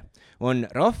muide on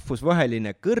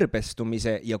rahvusvaheline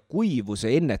kõrbestumise ja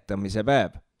kuivuse ennetamise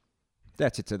päev?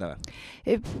 Teadsid seda või?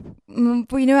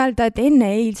 Võin öelda, et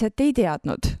enne eilset ei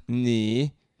teadnud. Nii.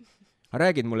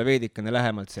 Räägid mulle veidikene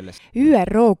lähemalt sellest.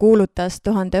 ÜRO kuulutas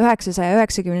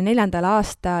 1994.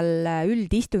 aastal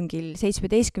üldistungil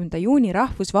 17. juuni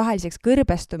rahvusvaheliseks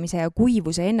kõrbestumise ja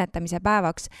kuivuse ennetamise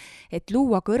päevaks, et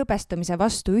luua kõrbestumise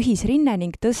vastu ühisrinne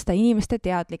ning tõsta inimeste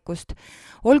teadlikkust.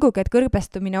 Olgugi, et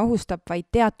kõrbestumine ohustab vaid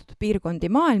teatud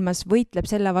piirkondi maailmas, võitleb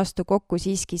selle vastu kokku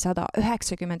siiski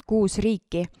 196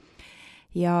 riiki.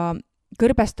 Ja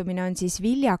kõrbestumine on siis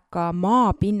viljaka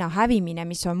maapinna hävimine,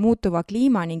 mis on muutuva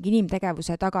kliima ning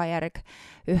inimtegevuse tagajärg.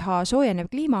 Üha soojenev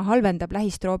kliima halvendab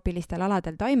lähistroopilistel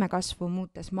aladel taimekasvu,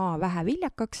 muutes maa vähe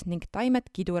viljakaks ning taimed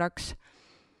kiduraks.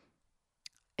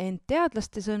 Ent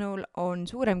teadlaste sõnul on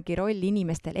suuremgi roll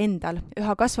inimestel endal.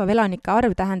 Üha kasvav elanike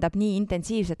arv tähendab nii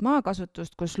intensiivset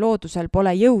maakasutust, kus loodusel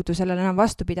pole jõudu sellele enam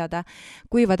vastu pidada.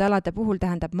 Kuivade alade puhul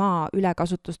tähendab maa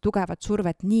ülekasutust tugevat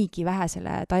survet niigi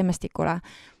vähesele taimestikule.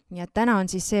 Ja täna on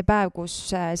siis see päev,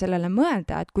 kus sellele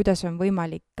mõelda, et kuidas on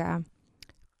võimalik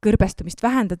kõrbestumist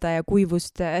vähendada ja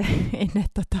kuivust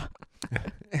ennetada.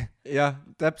 Jah,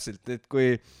 täpselt, et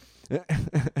kui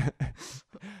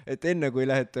et enne kui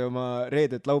lähete oma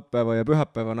reedet, laupäeva ja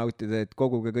pühapäeva nautida, et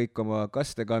koguge kõik oma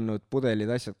kastekannud, pudelid,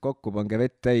 asjad kokku, pange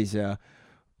vett täis ja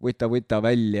võta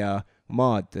välja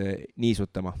maad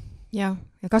niisutama. Ja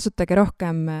kasutage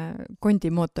rohkem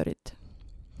kondimootorit.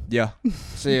 Jah,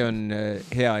 see on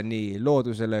hea nii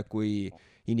loodusele kui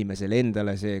inimesele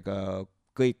endale, seega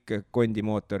kõik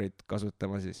kondimootorid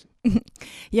kasutama siis.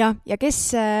 Ja kes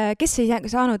ei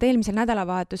saanud eelmisel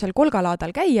nädalavahetusel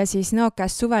Kolgalaadal käia, siis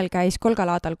Nõokäest suvel käis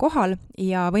Kolgalaadal kohal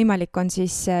ja võimalik on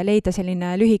siis leida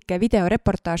selline lühike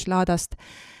videoreportaaž laadast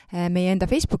meie enda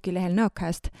Facebooki lehel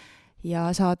Nõokäest ja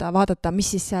saada vaadata,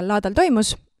 mis siis seal laadal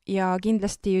toimus. Ja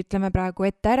kindlasti ütleme praegu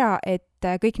ette ära, et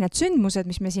kõik need sündmused,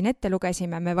 mis me siin ette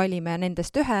lugesime, me valime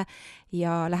nendest ühe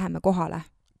ja läheme kohale.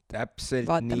 Täpselt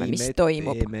vaatame, nii mis me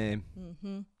toimub.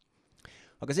 teeme.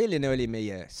 Aga selline oli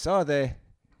meie saade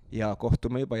ja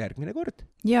kohtume juba järgmine kord.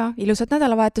 Ja ilusat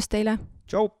nädalavahetust teile!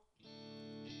 Tšau!